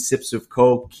between sips of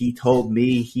Coke. He told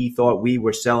me he thought we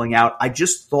were selling out. I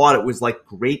just thought it was like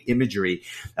great imagery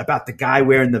about the guy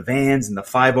wearing the Vans and the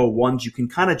 501s. You can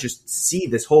kind of just see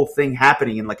this whole thing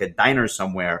happening in like a diner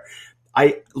somewhere.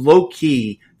 I low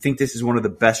key think this is one of the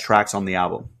best tracks on the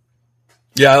album.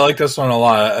 Yeah, I like this one a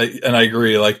lot, and I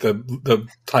agree. Like the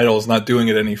title is not doing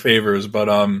it any favors, but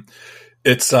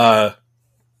it's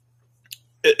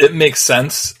it makes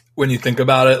sense when you think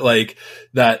about it. Like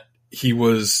that he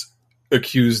was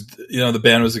accused, the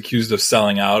band was accused of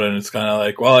selling out, and it's kind of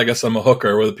like, well, I guess I'm a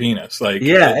hooker with a penis. Like,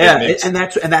 and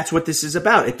that's what this is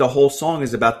about. The whole song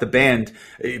is about the band,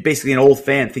 basically an old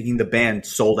fan thinking the band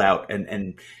sold out,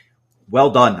 and well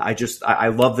done. I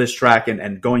love this track,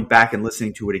 and going back and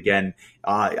listening to it again,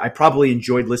 I probably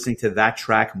enjoyed listening to that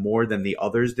track more than the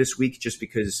others this week, just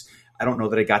because I don't know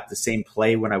that I got the same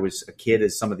play when I was a kid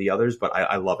as some of the others, but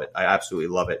I love it. I absolutely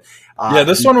love it.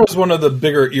 This one was one of the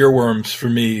bigger earworms for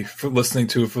me for listening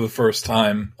to it for the first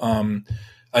time.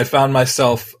 I found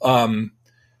myself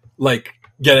like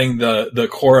getting the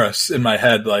chorus in my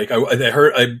head. Like I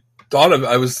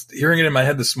was hearing it in my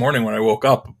head this morning when I woke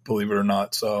up, believe it or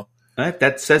not. So.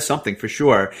 That says something for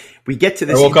sure. We get to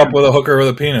this. I woke up with a hooker with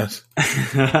a penis.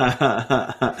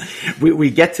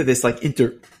 we get to this like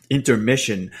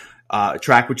intermission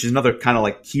track, which is another kind of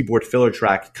like keyboard filler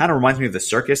track. Kind of reminds me of The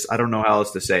Circus. I don't know how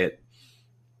else to say it.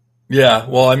 Yeah,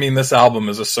 well, I mean, this album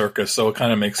is a circus, so it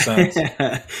kind of makes sense.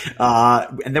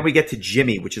 And then we get to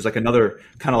Jimmy, which is like another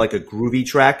kind of like a groovy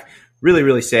track. Really,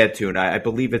 really sad tune. I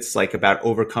believe it's like about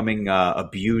overcoming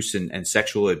abuse and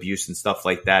sexual abuse and stuff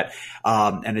like that.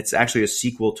 And it's actually a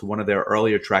sequel to one of their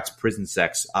earlier tracks, Prison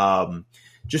Sex.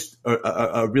 Just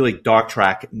a really dark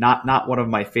track. Not one of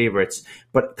my favorites,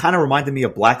 but kind of reminded me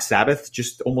of Black Sabbath,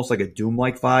 just almost like a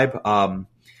Doom-like vibe.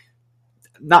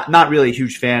 Not really a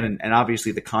huge fan, and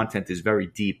obviously the content is very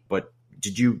deep. But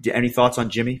any thoughts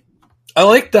on Jimmy? I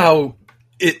liked how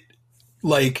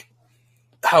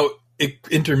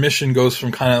intermission goes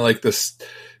from kind of like this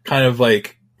kind of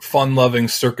like fun-loving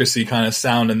circusy kind of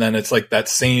sound, and then it's like that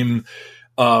same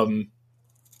kind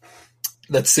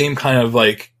of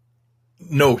like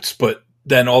notes, but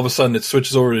then all of a sudden it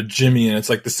switches over to Jimmy, and it's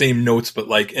like the same notes, but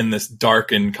like in this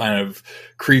dark and kind of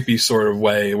creepy sort of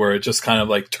way, where it just kind of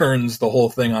like turns the whole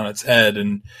thing on its head,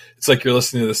 and it's like you're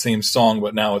listening to the same song,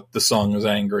 but now the song is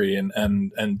angry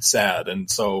and sad. And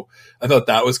so I thought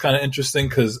that was kind of interesting,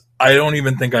 because I don't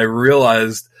even think I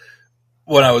realized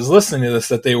when I was listening to this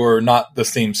that they were not the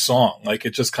same song. Like,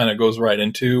 it just kind of goes right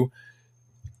into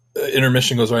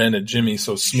intermission, goes right into Jimmy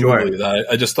so smoothly that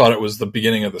I just thought it was the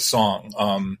beginning of the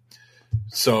song.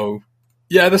 So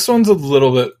yeah, this one's a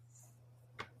little bit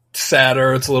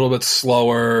sadder. It's a little bit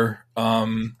slower.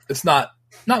 It's not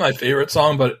my favorite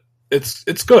song, but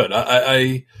it's good.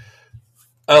 I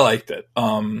liked it.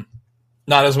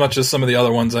 Not as much as some of the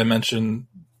other ones I mentioned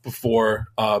before,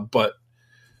 but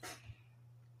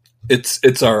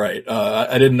it's all right.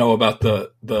 I didn't know about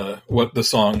the what the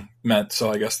song meant,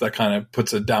 so I guess that kind of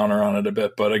puts a downer on it a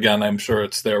bit. But again, I'm sure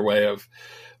it's their way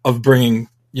of bringing,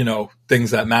 you know,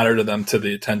 things that matter to them to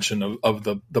the attention of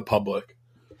the public.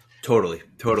 Totally.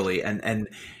 And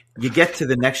you get to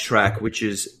the next track, which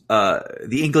is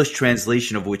the English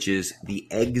translation of which is The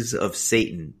Eggs of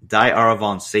Satan, Die Are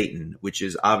von Satan, which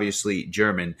is obviously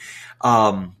German.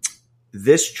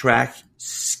 This track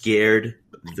scared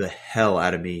the hell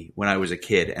out of me when I was a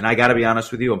kid. And I got to be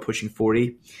honest with you, I'm pushing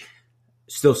 40.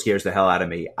 Still scares the hell out of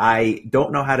me. I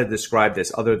don't know how to describe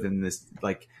this other than this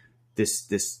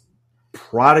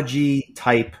prodigy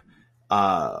type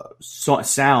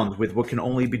sound with what can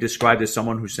only be described as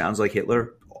someone who sounds like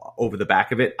Hitler over the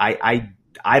back of it. I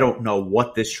don't know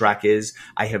what this track is.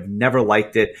 I have never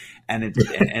liked it,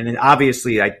 and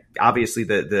obviously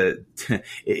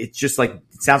it's just like,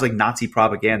 it sounds like Nazi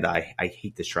propaganda. I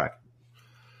hate this track.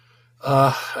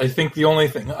 I think the only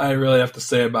thing I really have to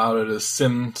say about it is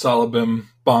Sim Salabim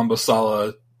Bomba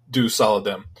Sala Do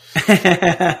Saladim.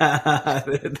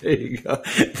 There you go.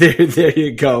 There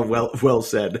you go. Well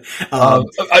said.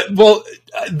 The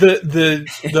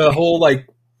whole like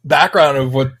background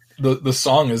of what the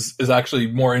song is actually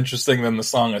more interesting than the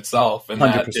song itself, and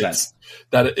 100%.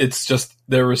 It's just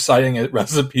they're reciting a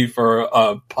recipe for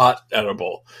a pot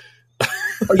edible.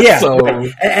 Yeah,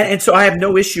 and so I have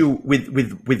no issue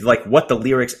with like what the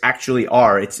lyrics actually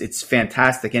are. It's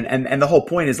fantastic, and the whole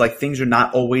point is like things are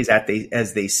not always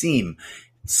as they seem.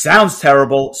 Sounds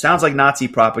terrible, sounds like Nazi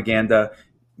propaganda.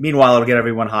 Meanwhile, it'll get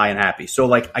everyone high and happy. So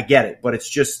like I get it, but it's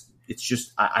just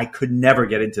I could never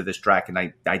get into this track, and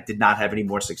I did not have any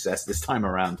more success this time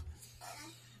around.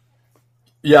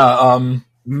 Yeah,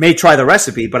 may try the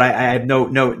recipe, but I have no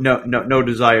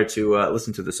desire to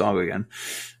listen to the song again.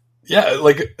 Yeah,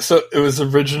 like, so it was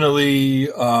originally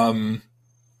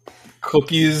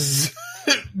cookies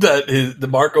that the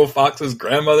Marco Fox's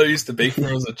grandmother used to bake when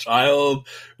he was a child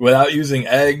without using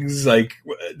eggs. Like,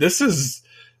 this is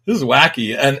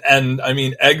wacky. And I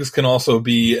mean, eggs can also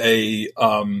be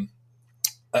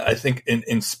I think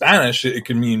in Spanish it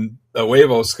can mean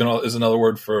huevos is another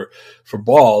word for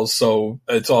balls. So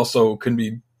it's also can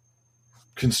be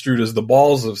construed as the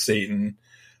balls of Satan.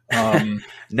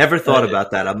 Never thought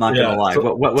about that. I'm not going to lie.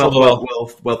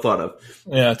 Well thought of.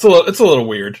 Yeah, it's a little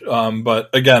weird. But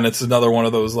again, it's another one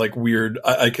of those like weird.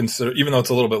 I consider, even though it's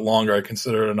a little bit longer, I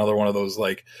consider it another one of those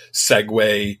like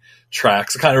segue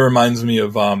tracks. It kind of reminds me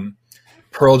of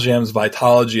Pearl Jam's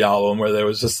Vitology album, where there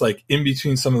was just like in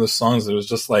between some of the songs, there was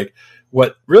just like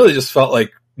what really just felt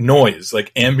like noise,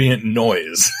 like ambient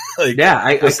noise. Like, yeah,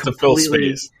 I to fill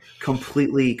space.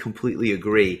 Completely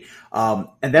agree. And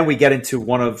then we get into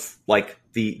one of like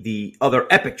the other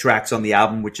epic tracks on the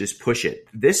album, which is Push It.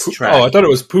 This track. Oh, I thought it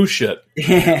was Push It.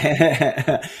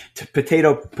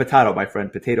 Potato, my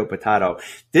friend. Potato.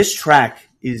 This track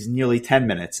is nearly 10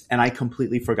 minutes, and I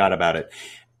completely forgot about it.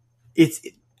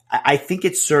 I think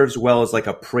it serves well as like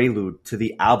a prelude to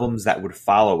the albums that would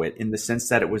follow it, in the sense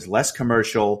that it was less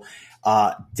commercial.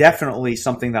 Definitely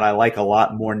something that I like a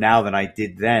lot more now than I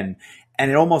did then. And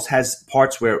it almost has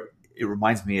parts where it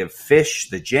reminds me of Fish,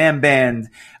 the jam band.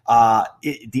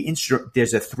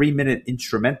 There's a 3-minute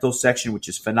instrumental section, which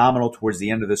is phenomenal towards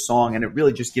the end of the song. And it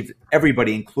really just gives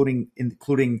everybody,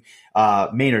 including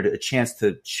Maynard, a chance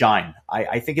to shine.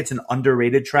 I think it's an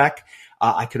underrated track.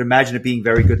 I could imagine it being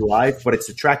very good live, but it's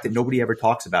a track that nobody ever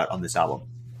talks about on this album.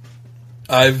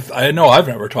 I know I've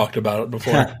never talked about it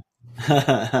before.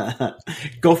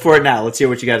 Go for it now. Let's hear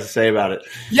what you guys have to say about it.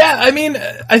 Yeah, I mean,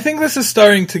 I think this is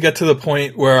starting to get to the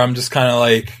point where I'm just kind of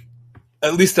like,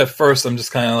 at least at first, I'm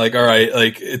just kind of like, all right,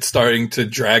 like it's starting to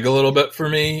drag a little bit for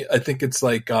me. I think it's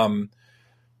like, a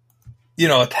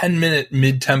 10-minute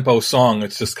mid-tempo song.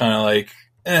 It's just kind of like,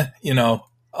 it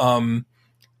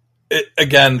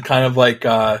again, kind of like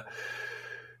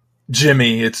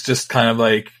Jimmy. It's just kind of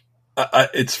like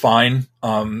It's fine.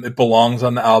 It belongs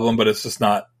on the album, but it's just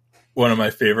not one of my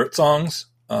favorite songs.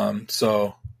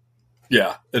 So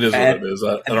yeah, it is what it is.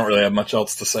 I don't really have much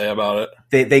else to say about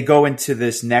it. They go into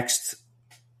this next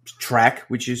track,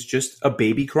 which is just a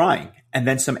baby crying, and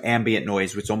then some ambient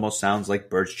noise, which almost sounds like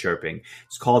birds chirping.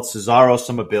 It's called Cesaro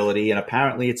summability, and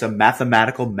apparently it's a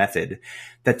mathematical method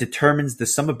that determines the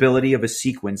summability of a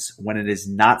sequence when it is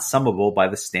not summable by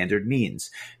the standard means.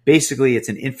 Basically, it's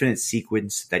an infinite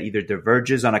sequence that either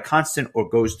diverges on a constant or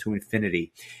goes to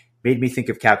infinity. Made me think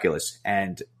of calculus,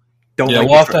 and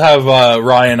we'll have to have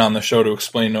Ryan on the show to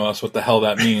explain to us what the hell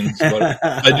that means. But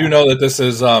I do know that this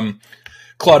is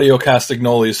Claudio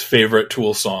Castagnoli's favorite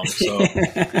Tool song. So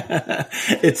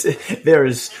there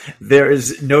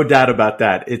is no doubt about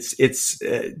that. It's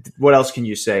what else can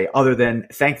you say other than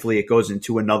thankfully it goes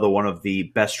into another one of the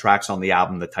best tracks on the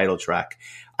album, the title track.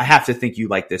 I have to think you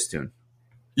like this tune.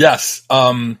 Yes,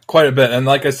 quite a bit. And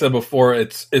like I said before,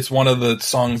 it's one of the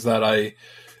songs that I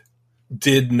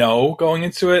did know going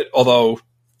into it, although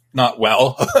not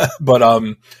well, but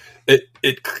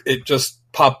it just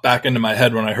popped back into my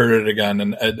head when I heard it again,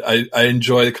 and I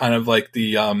enjoy kind of like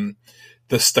the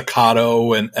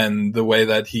staccato and the way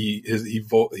that he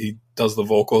does the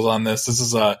vocals on this. This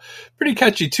is a pretty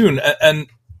catchy tune, and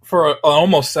for an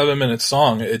almost 7-minute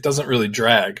song, it doesn't really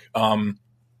drag.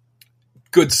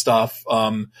 Good stuff.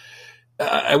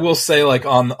 I will say, like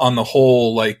on the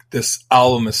whole, like this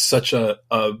album is such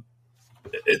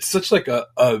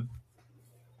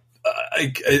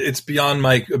it's beyond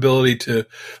my ability to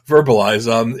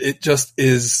verbalize. It just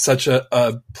is such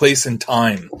a place in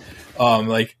time.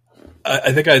 Like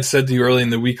I think I had said to you early in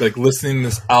the week, like listening to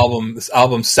this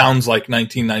album sounds like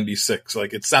 1996.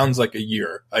 Like it sounds like a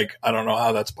year. Like I don't know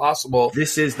how that's possible.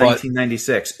 This is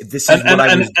 1996. This is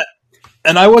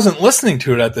and I wasn't listening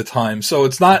to it at the time. So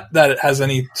it's not that it has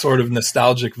any sort of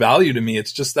nostalgic value to me.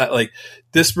 It's just that like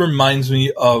this reminds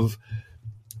me of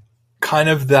kind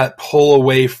of that pull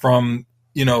away from,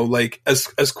 like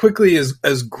as quickly as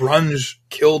grunge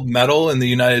killed metal in the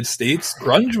United States,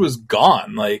 grunge was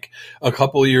gone like a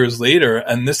couple years later.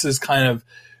 And this is kind of,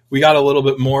 we got a little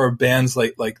bit more of bands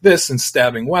like this and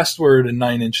Stabbing Westward and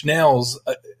Nine Inch Nails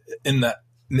in the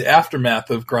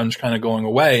aftermath of grunge kind of going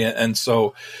away. And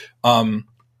so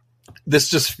this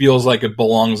just feels like it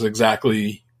belongs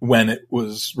exactly when it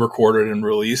was recorded and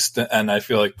released. And I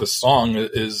feel like the song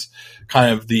is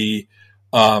kind of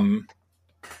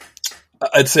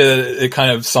I'd say that it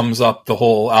kind of sums up the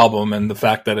whole album, and the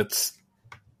fact that it's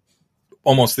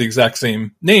almost the exact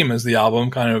same name as the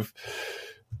album kind of,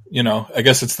 I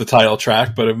guess it's the title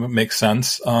track, but it makes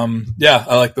sense. Yeah,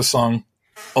 I like the song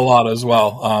a lot as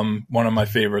well. One of my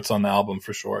favorites on the album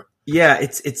for sure. Yeah,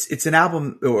 it's an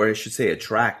album, or I should say a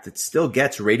track that still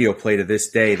gets radio play to this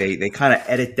day. They kind of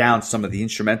edit down some of the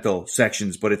instrumental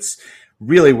sections, but it's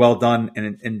really well done.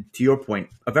 And to your point,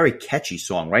 a very catchy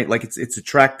song, right? Like it's a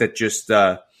track that just,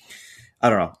 I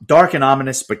don't know, dark and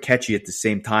ominous, but catchy at the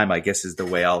same time, I guess is the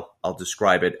way I'll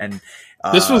describe it. And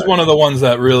this was one of the ones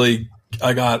that really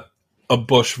I got a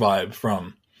Bush vibe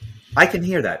from. I can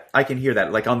hear that.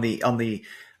 Like on the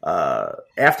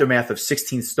aftermath of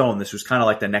 16 Stone, this was kind of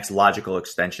like the next logical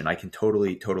extension. I can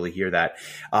totally hear that.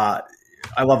 I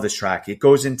love this track. It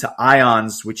goes into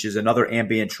Ions, which is another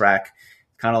ambient track,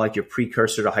 kind of like your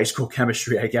precursor to High School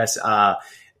Chemistry, I guess.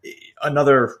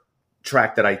 Another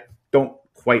track that I don't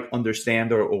quite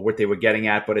understand or what they were getting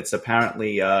at, but it's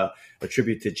apparently a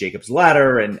tribute to Jacob's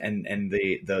Ladder and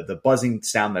the buzzing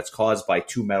sound that's caused by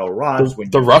two metal rods.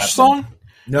 The Rush song?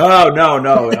 No.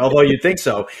 Although you'd think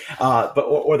so, but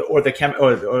or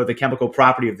the chemical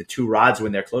property of the two rods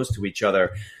when they're close to each other.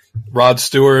 Rod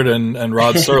Stewart and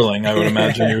Rod Serling, I would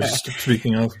imagine you're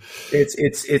speaking of.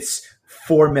 It's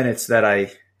 4 minutes that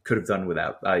I could have done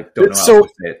without. I don't know how so to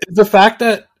say it. The fact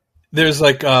that there's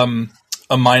like a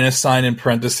minus sign in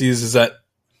parentheses,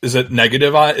 is it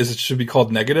negative? It should be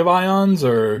called negative ions,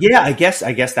 or yeah, I guess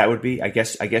that would be. I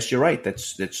guess you're right.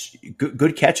 That's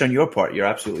good catch on your part. You're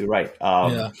absolutely right.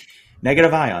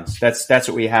 Negative ions. That's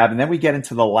what we have, and then we get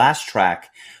into the last track,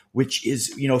 which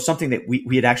is something that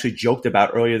we had actually joked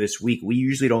about earlier this week. We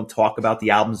usually don't talk about the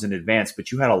albums in advance,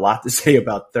 but you had a lot to say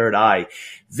about Third Eye.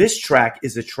 This track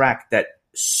is a track that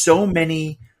so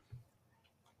many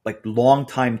like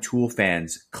longtime Tool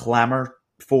fans clamor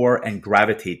for and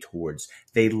gravitate towards.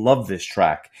 They love this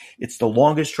track. It's the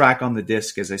longest track on the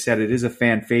disc. As I said, it is a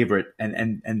fan favorite,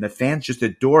 and the fans just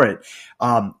adore it.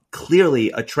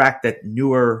 Clearly a track that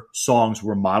newer songs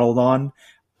were modeled on.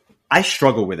 I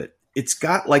struggle with it. It's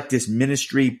got like this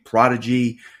Ministry,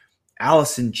 Prodigy,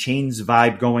 Alice in Chains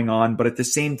vibe going on, but at the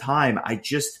same time,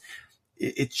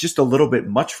 it's just a little bit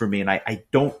much for me, and I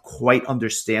don't quite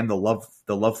understand the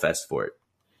love fest for it.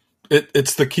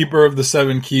 It's the keeper of the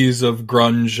seven keys of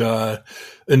grunge,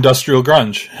 industrial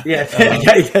grunge. Yeah,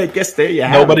 I guess there you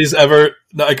have nobody's ever.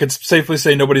 I could safely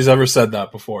say nobody's ever said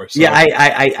that before. So. Yeah,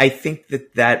 I think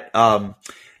that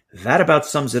about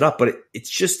sums it up. But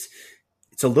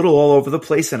it's a little all over the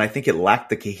place, and I think it lacked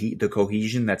the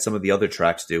cohesion that some of the other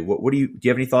tracks do. Do you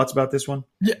have any thoughts about this one?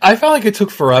 Yeah, I felt like it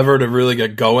took forever to really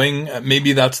get going.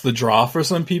 Maybe that's the draw for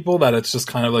some people, that it's just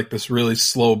kind of like this really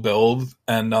slow build,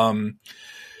 and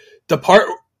the part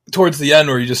towards the end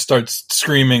where he just starts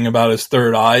screaming about his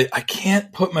third eye, I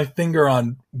can't put my finger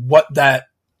on what that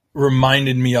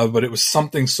reminded me of, but it was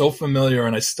something so familiar,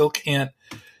 and I still can't.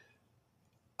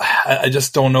 I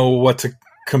just don't know what to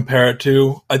compare it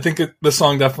to. I think the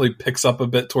song definitely picks up a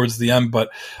bit towards the end, but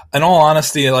in all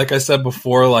honesty, like I said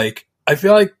before, like I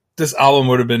feel like this album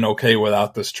would have been okay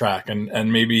without this track,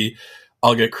 and maybe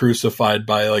I'll get crucified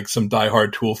by like some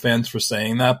diehard Tool fans for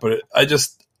saying that, but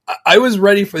I was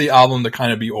ready for the album to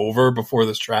kind of be over before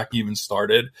this track even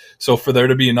started. So for there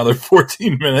to be another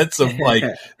 14 minutes of like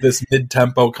this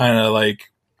mid-tempo kind of like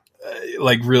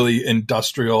really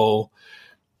industrial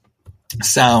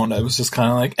sound, I was just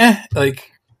kind of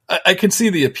like, I can see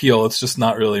the appeal. It's just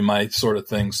not really my sort of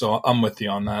thing. So I'm with you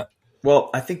on that. Well,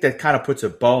 I think that kind of puts a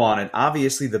bow on it.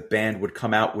 Obviously the band would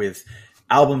come out with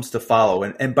albums to follow.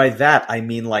 And by that, I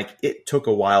mean, like, it took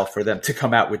a while for them to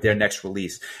come out with their next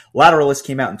release. Lateralist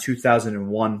came out in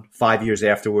 2001, 5 years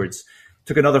afterwards.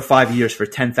 Took another 5 years for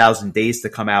 10,000 Days to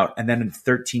come out. And then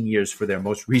 13 years for their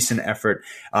most recent effort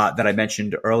that I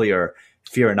mentioned earlier,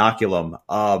 Fear Inoculum.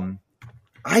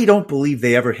 I don't believe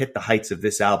they ever hit the heights of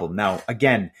this album. Now,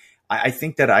 again, I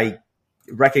think that I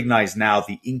recognize now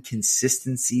the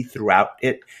inconsistency throughout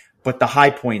it. But the high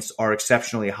points are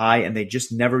exceptionally high, and they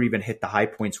just never even hit the high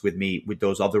points with me with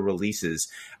those other releases.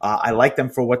 I like them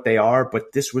for what they are,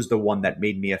 but this was the one that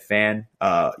made me a fan.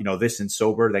 This and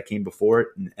Sober that came before it,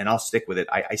 and I'll stick with it.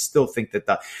 I still think that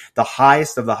the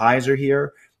highest of the highs are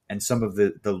here, and some of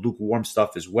the lukewarm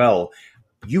stuff as well.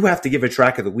 You have to give a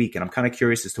track of the week, and I'm kind of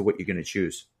curious as to what you're going to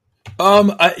choose.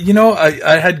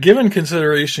 I had given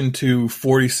consideration to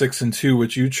 46 and 2,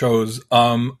 which you chose.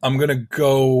 I'm gonna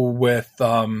go with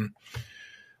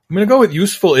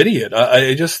Useful Idiot.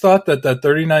 I just thought that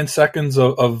 39 seconds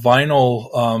of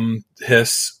vinyl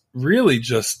hiss really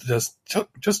just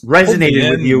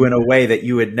resonated with you in a way that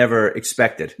you had never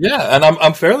expected. Yeah, and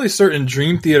I'm fairly certain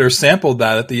Dream Theater sampled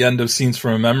that at the end of Scenes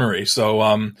from a Memory.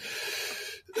 So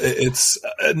it's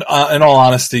in all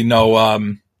honesty,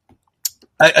 no.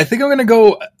 I think I'm going to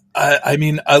go. I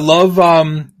love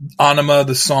Ænima,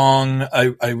 the song.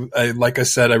 I like I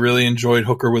said, I really enjoyed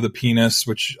Hooker with a Penis,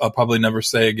 which I'll probably never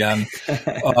say again.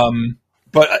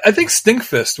 But I think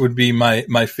Stinkfist would be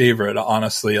my favorite,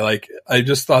 honestly. Like, I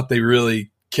just thought they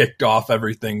really kicked off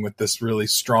everything with this really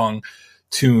strong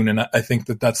tune, and I think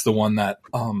that's the one that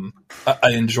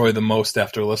I enjoy the most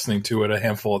after listening to it a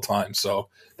handful of times. So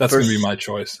that's going to be my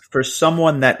choice. For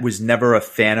someone that was never a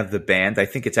fan of the band, I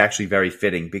think it's actually very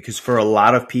fitting, because for a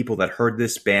lot of people that heard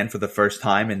this band for the first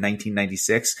time in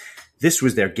 1996, this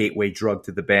was their gateway drug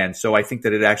to the band. So I think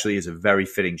that it actually is a very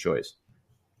fitting choice.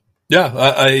 Yeah,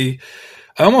 I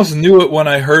almost knew it when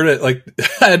I heard it. Like,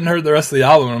 I hadn't heard the rest of the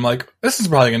album, and I'm like, this is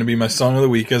probably going to be my song of the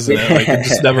week, isn't it? Like, I'm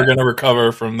just never going to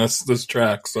recover from this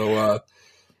track. So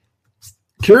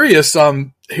curious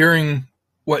hearing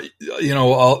what,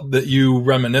 that you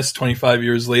reminisce 25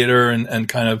 years later and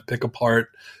kind of pick apart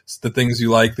the things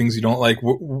you like, things you don't like.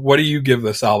 What do you give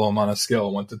this album on a scale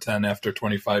of 1 to 10 after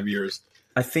 25 years?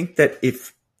 I think that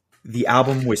if the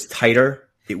album was tighter,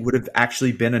 it would have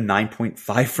actually been a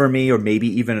 9.5 for me, or maybe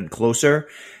even closer.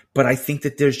 But I think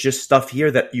that there's just stuff here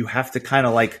that you have to kind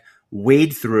of like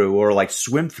wade through, or like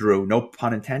swim through, no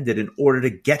pun intended, in order to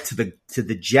get to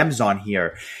the gems on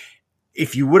here.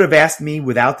 If you would have asked me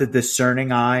without the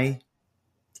discerning eye,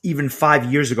 even 5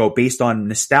 years ago, based on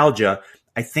nostalgia,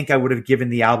 I think I would have given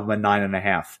the album a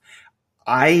 9.5.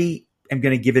 I am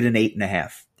going to give it an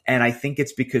 8.5. And I think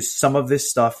it's because some of this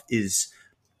stuff is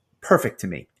perfect to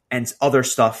me, and other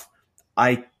stuff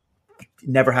I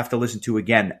never have to listen to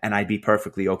again, and I'd be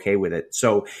perfectly okay with it.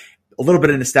 So a little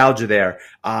bit of nostalgia there,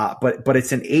 but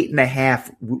it's an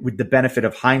 8.5 with the benefit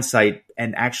of hindsight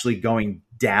and actually going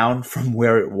down from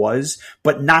where it was,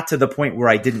 but not to the point where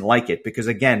I didn't like it, because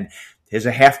again, there's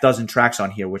a half dozen tracks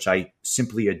on here which I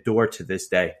simply adore to this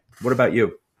day. What about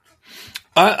you?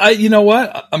 You know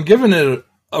what? I'm giving it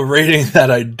a rating that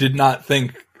I did not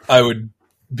think I would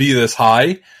be this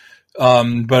high.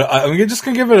 But I'm just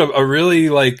gonna give it a really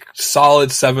like solid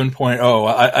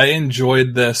 7.0. I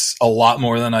enjoyed this a lot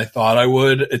more than I thought I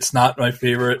would. It's not my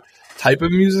favorite type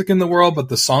of music in the world, but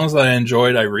the songs that I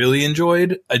enjoyed, I really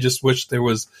enjoyed. I just wish there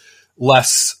was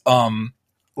less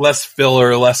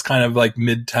filler, less kind of like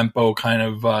mid-tempo kind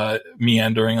of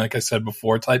meandering, like I said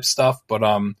before, type stuff. But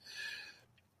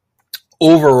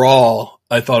overall,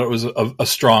 I thought it was a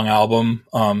strong album.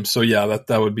 So yeah,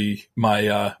 that would be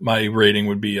my my rating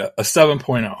would be a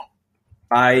 7.0.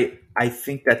 I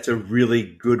think that's a really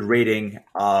good rating,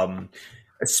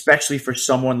 especially for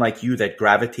someone like you that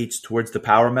gravitates towards the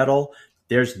power metal.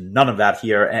 There's none of that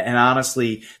here, and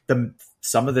honestly,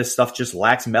 some of this stuff just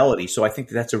lacks melody. So I think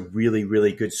that's a really,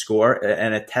 really good score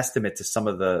and a testament to some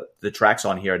of the tracks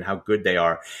on here and how good they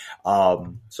are.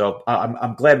 So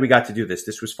I'm glad we got to do this.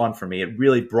 This was fun for me. It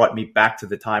really brought me back to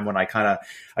the time when I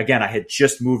had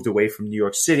just moved away from New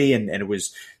York City, and it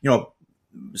was,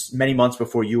 many months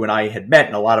before you and I had met,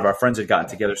 and a lot of our friends had gotten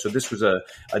together. So this was a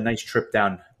nice trip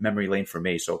down memory lane for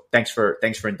me. So thanks for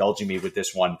indulging me with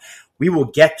this one. We will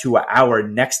get to our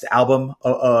next album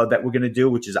that we're going to do,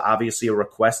 which is obviously a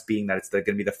request, being that it's going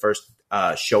to be the first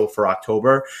show for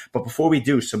October. But before we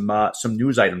do, some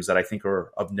news items that I think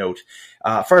are of note.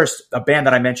 First, a band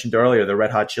that I mentioned earlier, the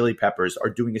Red Hot Chili Peppers, are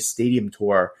doing a stadium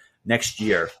tour next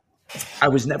year. I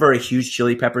was never a huge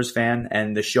Chili Peppers fan,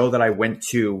 and the show that I went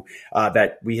to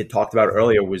that we had talked about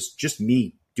earlier was just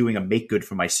me doing a make good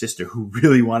for my sister, who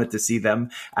really wanted to see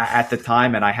them at the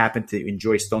time, and I happened to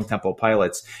enjoy Stone Temple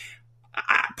Pilots.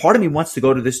 Part of me wants to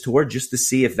go to this tour just to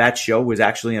see if that show was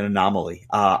actually an anomaly.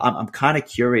 I'm kind of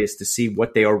curious to see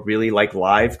what they are really like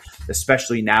live,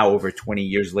 especially now over 20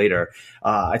 years later.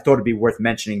 I thought it'd be worth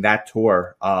mentioning that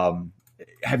tour.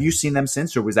 Have you seen them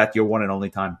since, or was that your one and only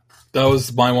time? That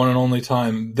was my one and only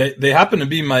time. They happen to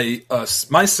be my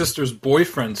sister's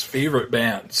boyfriend's favorite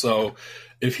band. So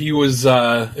if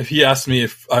he asked me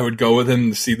if I would go with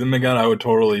him to see them again, I would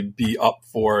totally be up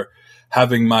for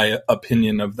having my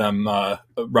opinion of them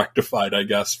rectified, I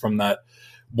guess, from that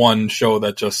one show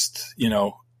that just,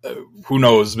 who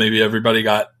knows, maybe everybody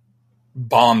got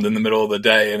bombed in the middle of the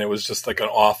day and it was just like an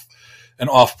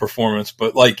off performance.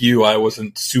 But like you, I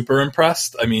wasn't super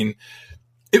impressed. I mean,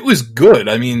 it was good.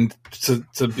 I mean,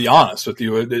 to be honest with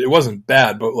you, it wasn't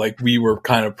bad, but like we were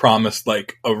kind of promised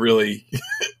like a really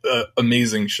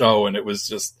amazing show, and it was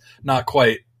just not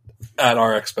quite at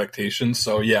our expectations.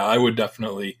 So yeah, I would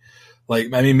definitely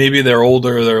maybe they're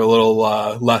older, they're a little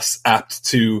less apt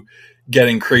to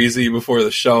getting crazy before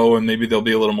the show, and maybe they'll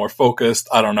be a little more focused.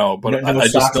 I don't know, but I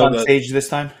just know on that stage this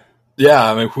time. Yeah,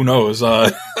 I mean, who knows?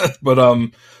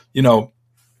 But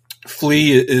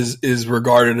Flea is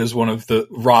regarded as one of the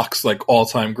rock's like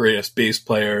all-time greatest bass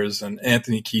players, and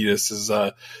Anthony Kiedis is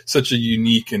such a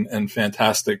unique and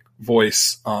fantastic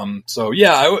voice. So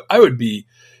yeah, I would be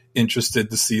interested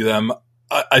to see them.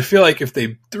 I feel like if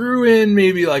they threw in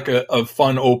maybe like a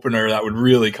fun opener, that would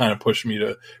really kind of push me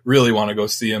to really want to go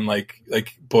see him, like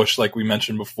Bush, like we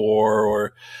mentioned before,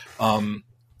 or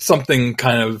something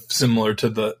kind of similar to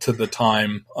the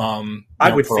time.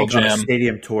 I would Pearl think Jam. On a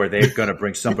stadium tour, they're going to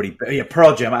bring somebody. Yeah,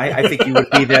 Pearl Jam. I think you would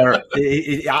be there.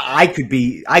 I could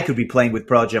be playing with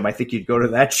Pearl Jam. I think you'd go to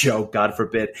that show. God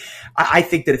forbid. I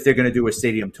think that if they're going to do a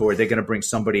stadium tour, they're going to bring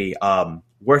somebody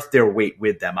worth their weight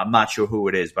with them. I'm not sure who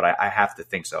it is, but I have to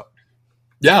think so.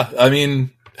 Yeah, I mean,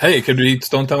 hey, it could be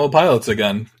Stone Temple Pilots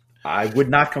again. I would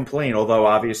not complain, although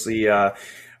obviously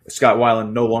Scott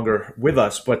Weiland no longer with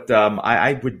us, but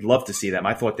I would love to see them.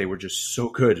 I thought they were just so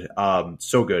good,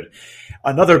 so good.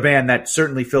 Another band that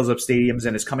certainly fills up stadiums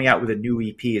and is coming out with a new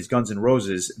EP is Guns N'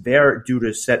 Roses. They're due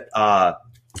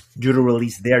to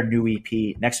release their new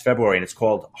EP next February, and it's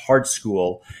called Hard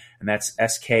School, and that's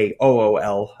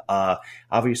SKOOL.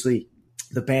 Obviously,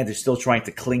 the band is still trying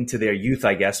to cling to their youth,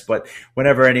 I guess. But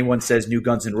whenever anyone says new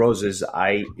Guns N' Roses,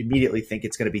 I immediately think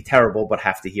it's going to be terrible, but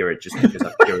have to hear it just because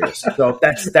I'm curious. So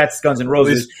that's Guns N'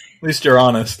 Roses. At least you're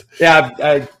honest. Yeah,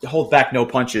 I hold back no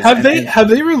punches. Have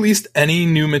they released any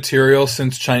new material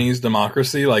since Chinese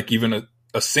Democracy? Like even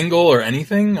a single or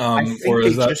anything? I think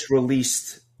they just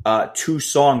released 2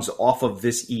 songs off of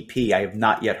this EP. I have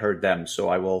not yet heard them, so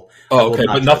I will. Oh, okay,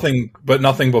 but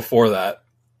nothing before that.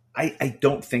 I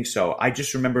don't think so. I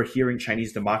just remember hearing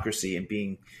Chinese Democracy and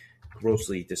being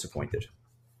grossly disappointed.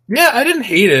 Yeah, I didn't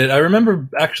hate it. I remember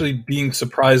actually being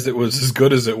surprised it was as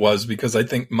good as it was, because I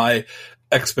think my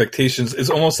expectations is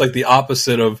almost like the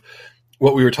opposite of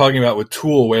what we were talking about with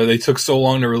Tool, where they took so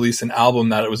long to release an album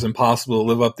that it was impossible to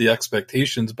live up the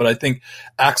expectations. But I think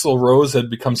Axl Rose had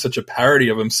become such a parody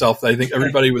of himself that I think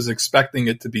everybody was expecting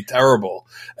it to be terrible.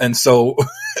 And so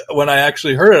when I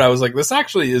actually heard it, I was like, this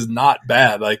actually is not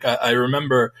bad. Like I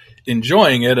remember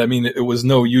enjoying it. I mean, it was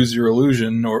no Use Your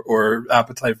Illusion or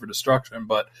Appetite for Destruction,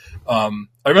 but I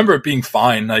remember it being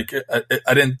fine. Like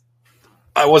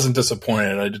I wasn't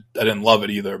disappointed. I didn't love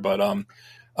it either, but I'm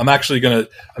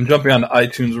jumping on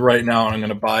iTunes right now and I'm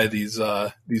gonna buy these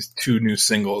 2 new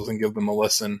singles and give them a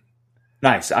listen.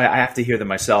 Nice. I have to hear them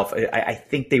myself. I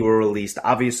think they were released.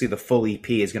 Obviously, the full EP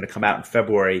is going to come out in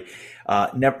February.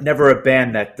 Never a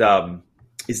band that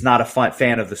is not a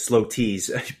fan of the slow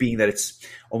tease, being that it's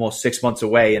almost 6 months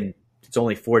away and it's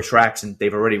only 4 tracks and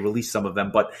they've already released some of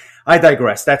them. But I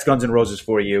digress. That's Guns N' Roses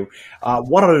for you.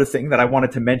 One other thing that I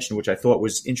wanted to mention, which I thought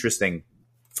was interesting,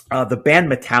 the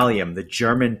band Metallium, the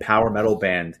German power metal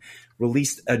band,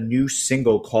 released a new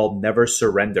single called Never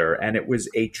Surrender, and it was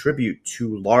a tribute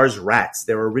to Lars Ratz,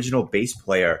 their original bass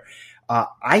player.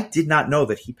 I did not know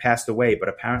that he passed away, but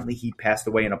apparently he passed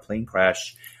away in a plane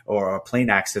crash or a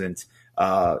plane accident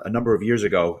a number of years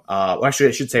ago. Well, actually,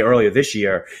 I should say earlier this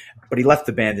year, but he left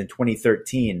the band in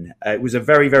 2013. It was a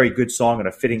very, very good song and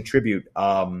a fitting tribute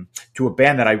to a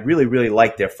band that I really, really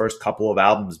liked their first couple of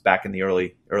albums back in the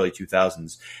early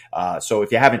 2000s. So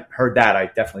if you haven't heard that, I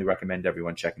definitely recommend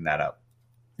everyone checking that out.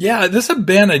 Yeah, this is a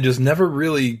band I just never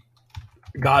really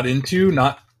got into,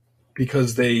 not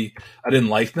because I didn't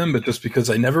like them, but just because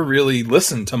I never really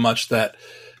listened to much that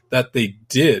they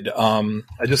did.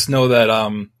 I just know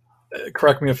that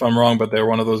correct me if I'm wrong, but they're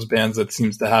one of those bands that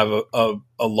seems to have a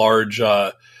large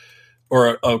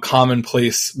or a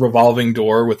commonplace revolving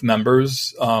door with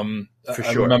members. For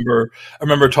sure. I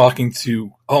remember talking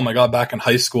to, oh my God, back in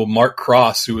high school, Mark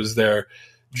Cross, who was their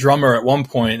drummer at one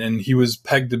point, and he was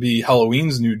pegged to be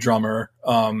Halloween's new drummer.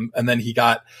 And then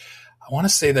I want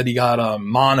to say that he got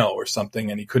mono or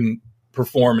something and he couldn't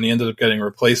perform and he ended up getting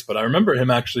replaced. But I remember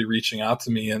him actually reaching out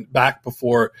to me, and back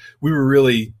before we were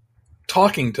really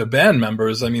talking to band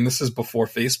members. I mean, this is before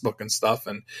Facebook and stuff,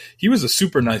 and he was a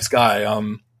super nice guy.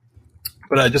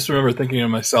 But I just remember thinking to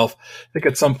myself, I think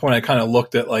at some point I kind of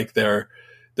looked at like their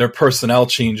personnel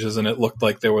changes, and it looked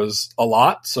like there was a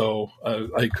lot. So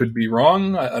I could be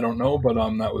wrong. I don't know, but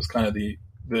that was kind of the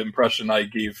impression I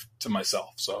gave to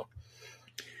myself. So.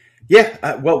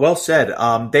 Yeah, well said.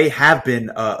 They have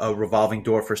been a revolving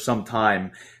door for some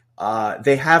time.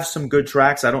 They have some good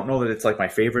tracks. I don't know that it's like my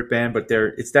favorite band, but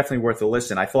it's definitely worth a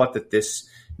listen. I thought that this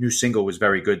new single was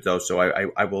very good, though, so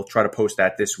I will try to post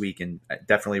that this week, and I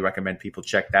definitely recommend people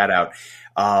check that out.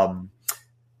 And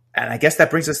I guess that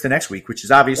brings us to next week, which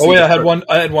is obviously. Oh yeah, I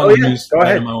had one news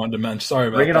item I wanted to mention. Sorry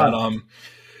about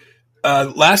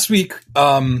that. Last week,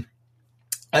 I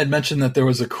had mentioned that there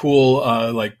was a cool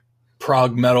like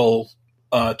prog metal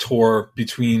tour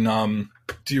between.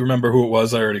 Do you remember who it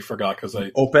was? I already forgot because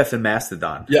Opeth and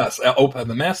Mastodon. Yes, Opeth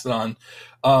and Mastodon.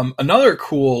 Another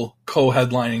cool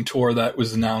co-headlining tour that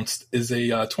was announced is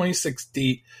a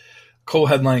 26-date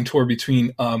co-headlining tour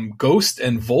between Ghost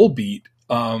and Volbeat,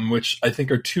 which I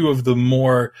think are 2 of the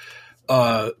more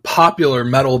popular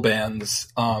metal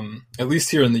bands, at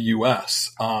least here in the U.S.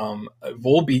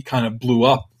 Volbeat kind of blew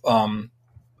up,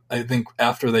 I think,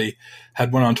 after they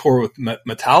had went on tour with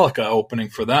Metallica opening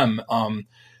for them.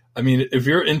 I mean, if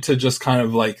you're into just kind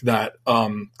of like that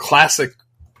classic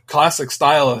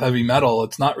style of heavy metal,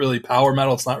 it's not really power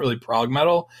metal, it's not really prog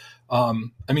metal. I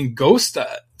mean, Ghost,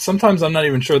 sometimes I'm not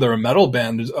even sure they're a metal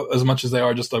band as much as they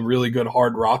are just a really good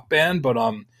hard rock band. But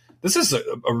this is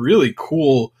a really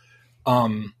cool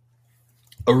tour,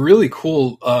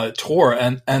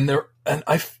 and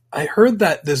I heard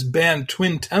that this band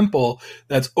Twin Temple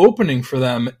that's opening for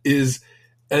them is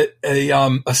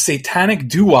a satanic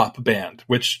doo-wop band,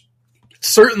 which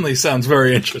certainly sounds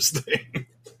very interesting.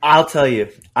 I'll tell you,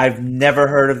 I've never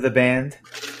heard of the band.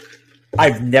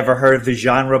 I've never heard of the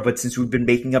genre, but since we've been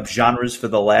making up genres for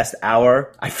the last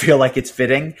hour, I feel like it's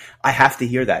fitting. I have to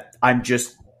hear that. I'm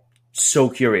just so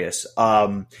curious.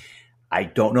 I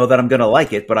don't know that I'm going to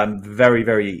like it, but I'm very,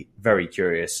 very, very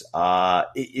curious.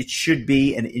 It should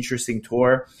be an interesting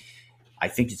tour. I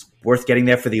think it's worth getting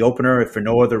there for the opener, if for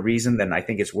no other reason than I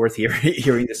think it's worth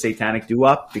hearing the Satanic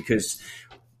Doo-Wop, because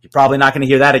you're probably not going to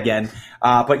hear that again.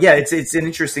 But yeah, it's an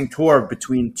interesting tour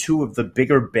between 2 of the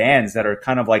bigger bands that are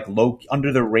kind of like low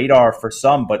under the radar for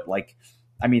some, but like,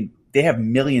 I mean, they have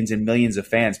millions and millions of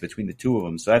fans between the 2 of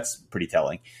them, so that's pretty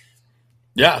telling.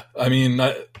 Yeah, I mean,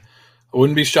 I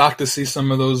wouldn't be shocked to see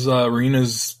some of those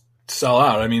arenas sell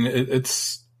out. I mean,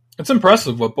 it's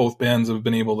impressive what both bands have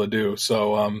been able to do.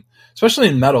 So, especially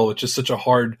in metal, which is such a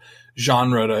hard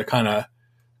genre to kind of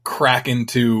crack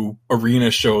into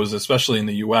arena shows, especially in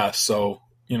the US. So,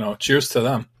 cheers to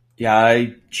them. Yeah,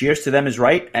 cheers to them is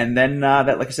right. And then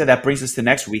like I said, that brings us to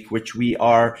next week, which we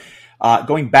are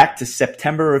going back to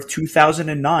September of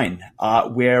 2009,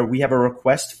 where we have a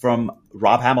request from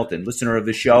Rob Hamilton, listener of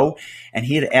the show, and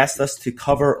he had asked us to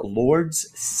cover Lord's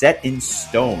Set in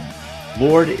Stone.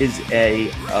 Lord is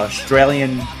a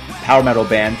Australian power metal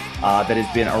band that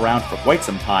has been around for quite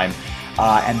some time,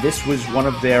 and this was one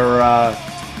of their,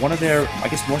 I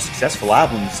guess, more successful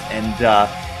albums.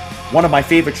 And one of my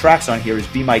favorite tracks on here is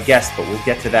Be My Guest, but we'll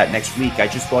get to that next week. I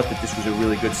just thought that this was a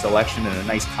really good selection and a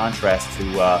nice contrast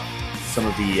to some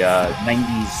of the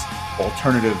 90s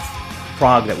alternative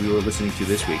prog that we were listening to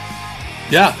this week.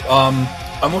 Yeah,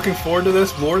 I'm looking forward to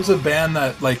this. Lord's a band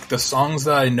that, like, the songs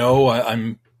that I know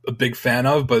I'm a big fan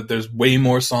of, but there's way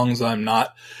more songs that I'm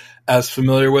not as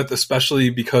familiar with, especially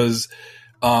because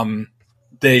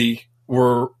they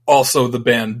were also the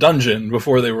band Dungeon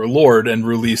before they were Lord, and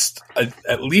released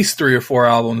at least 3 or 4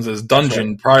 albums as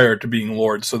Dungeon prior to being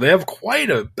Lord. So they have quite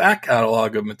a back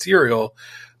catalog of material.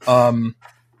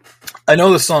 I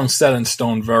know the song Set in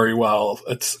Stone very well.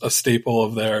 It's a staple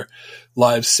of their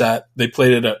live set. They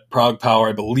played it at Prague Power,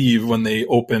 I believe, when they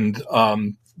opened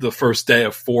the first day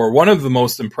of 4. One of the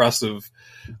most impressive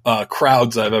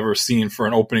crowds I've ever seen for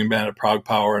an opening band at Prague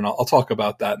Power, and I'll talk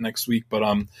about that next week. But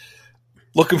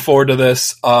looking forward to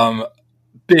this.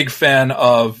 Big fan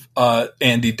of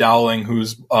Andy Dowling,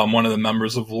 who's one of the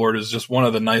members of Lord, is just one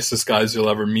of the nicest guys you'll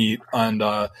ever meet.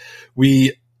 And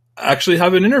we actually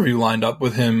have an interview lined up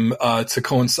with him to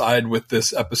coincide with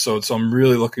this episode. So I'm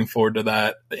really looking forward to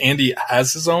that. Andy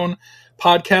has his own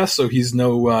podcast, so he's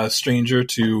no stranger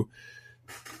to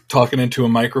talking into a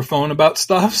microphone about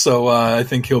stuff. So I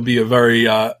think he'll be a very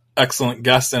excellent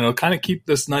guest, and it'll kind of keep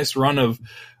this nice run of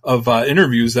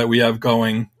interviews that we have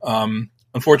going.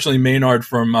 Unfortunately, Maynard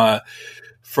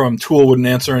from Tool wouldn't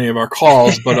answer any of our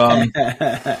calls,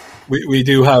 but we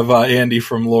do have Andy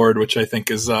from Lord, which I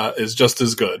think is just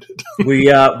as good.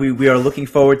 we are looking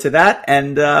forward to that,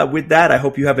 and with that, I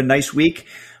hope you have a nice week.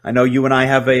 I know you and I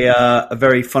have a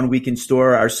very fun week in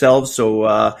store ourselves,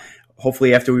 so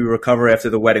hopefully after we recover after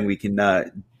the wedding, we can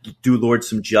do Lord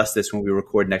some justice when we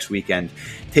record next weekend.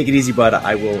 Take it easy, bud.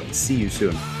 I will see you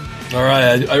soon. All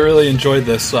right. I really enjoyed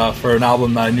this for an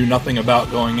album that I knew nothing about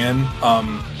going in.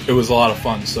 It was a lot of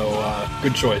fun, so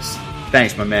good choice.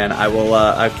 Thanks, my man.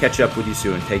 I'll catch up with you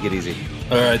soon. Take it easy.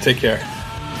 All right. Take care.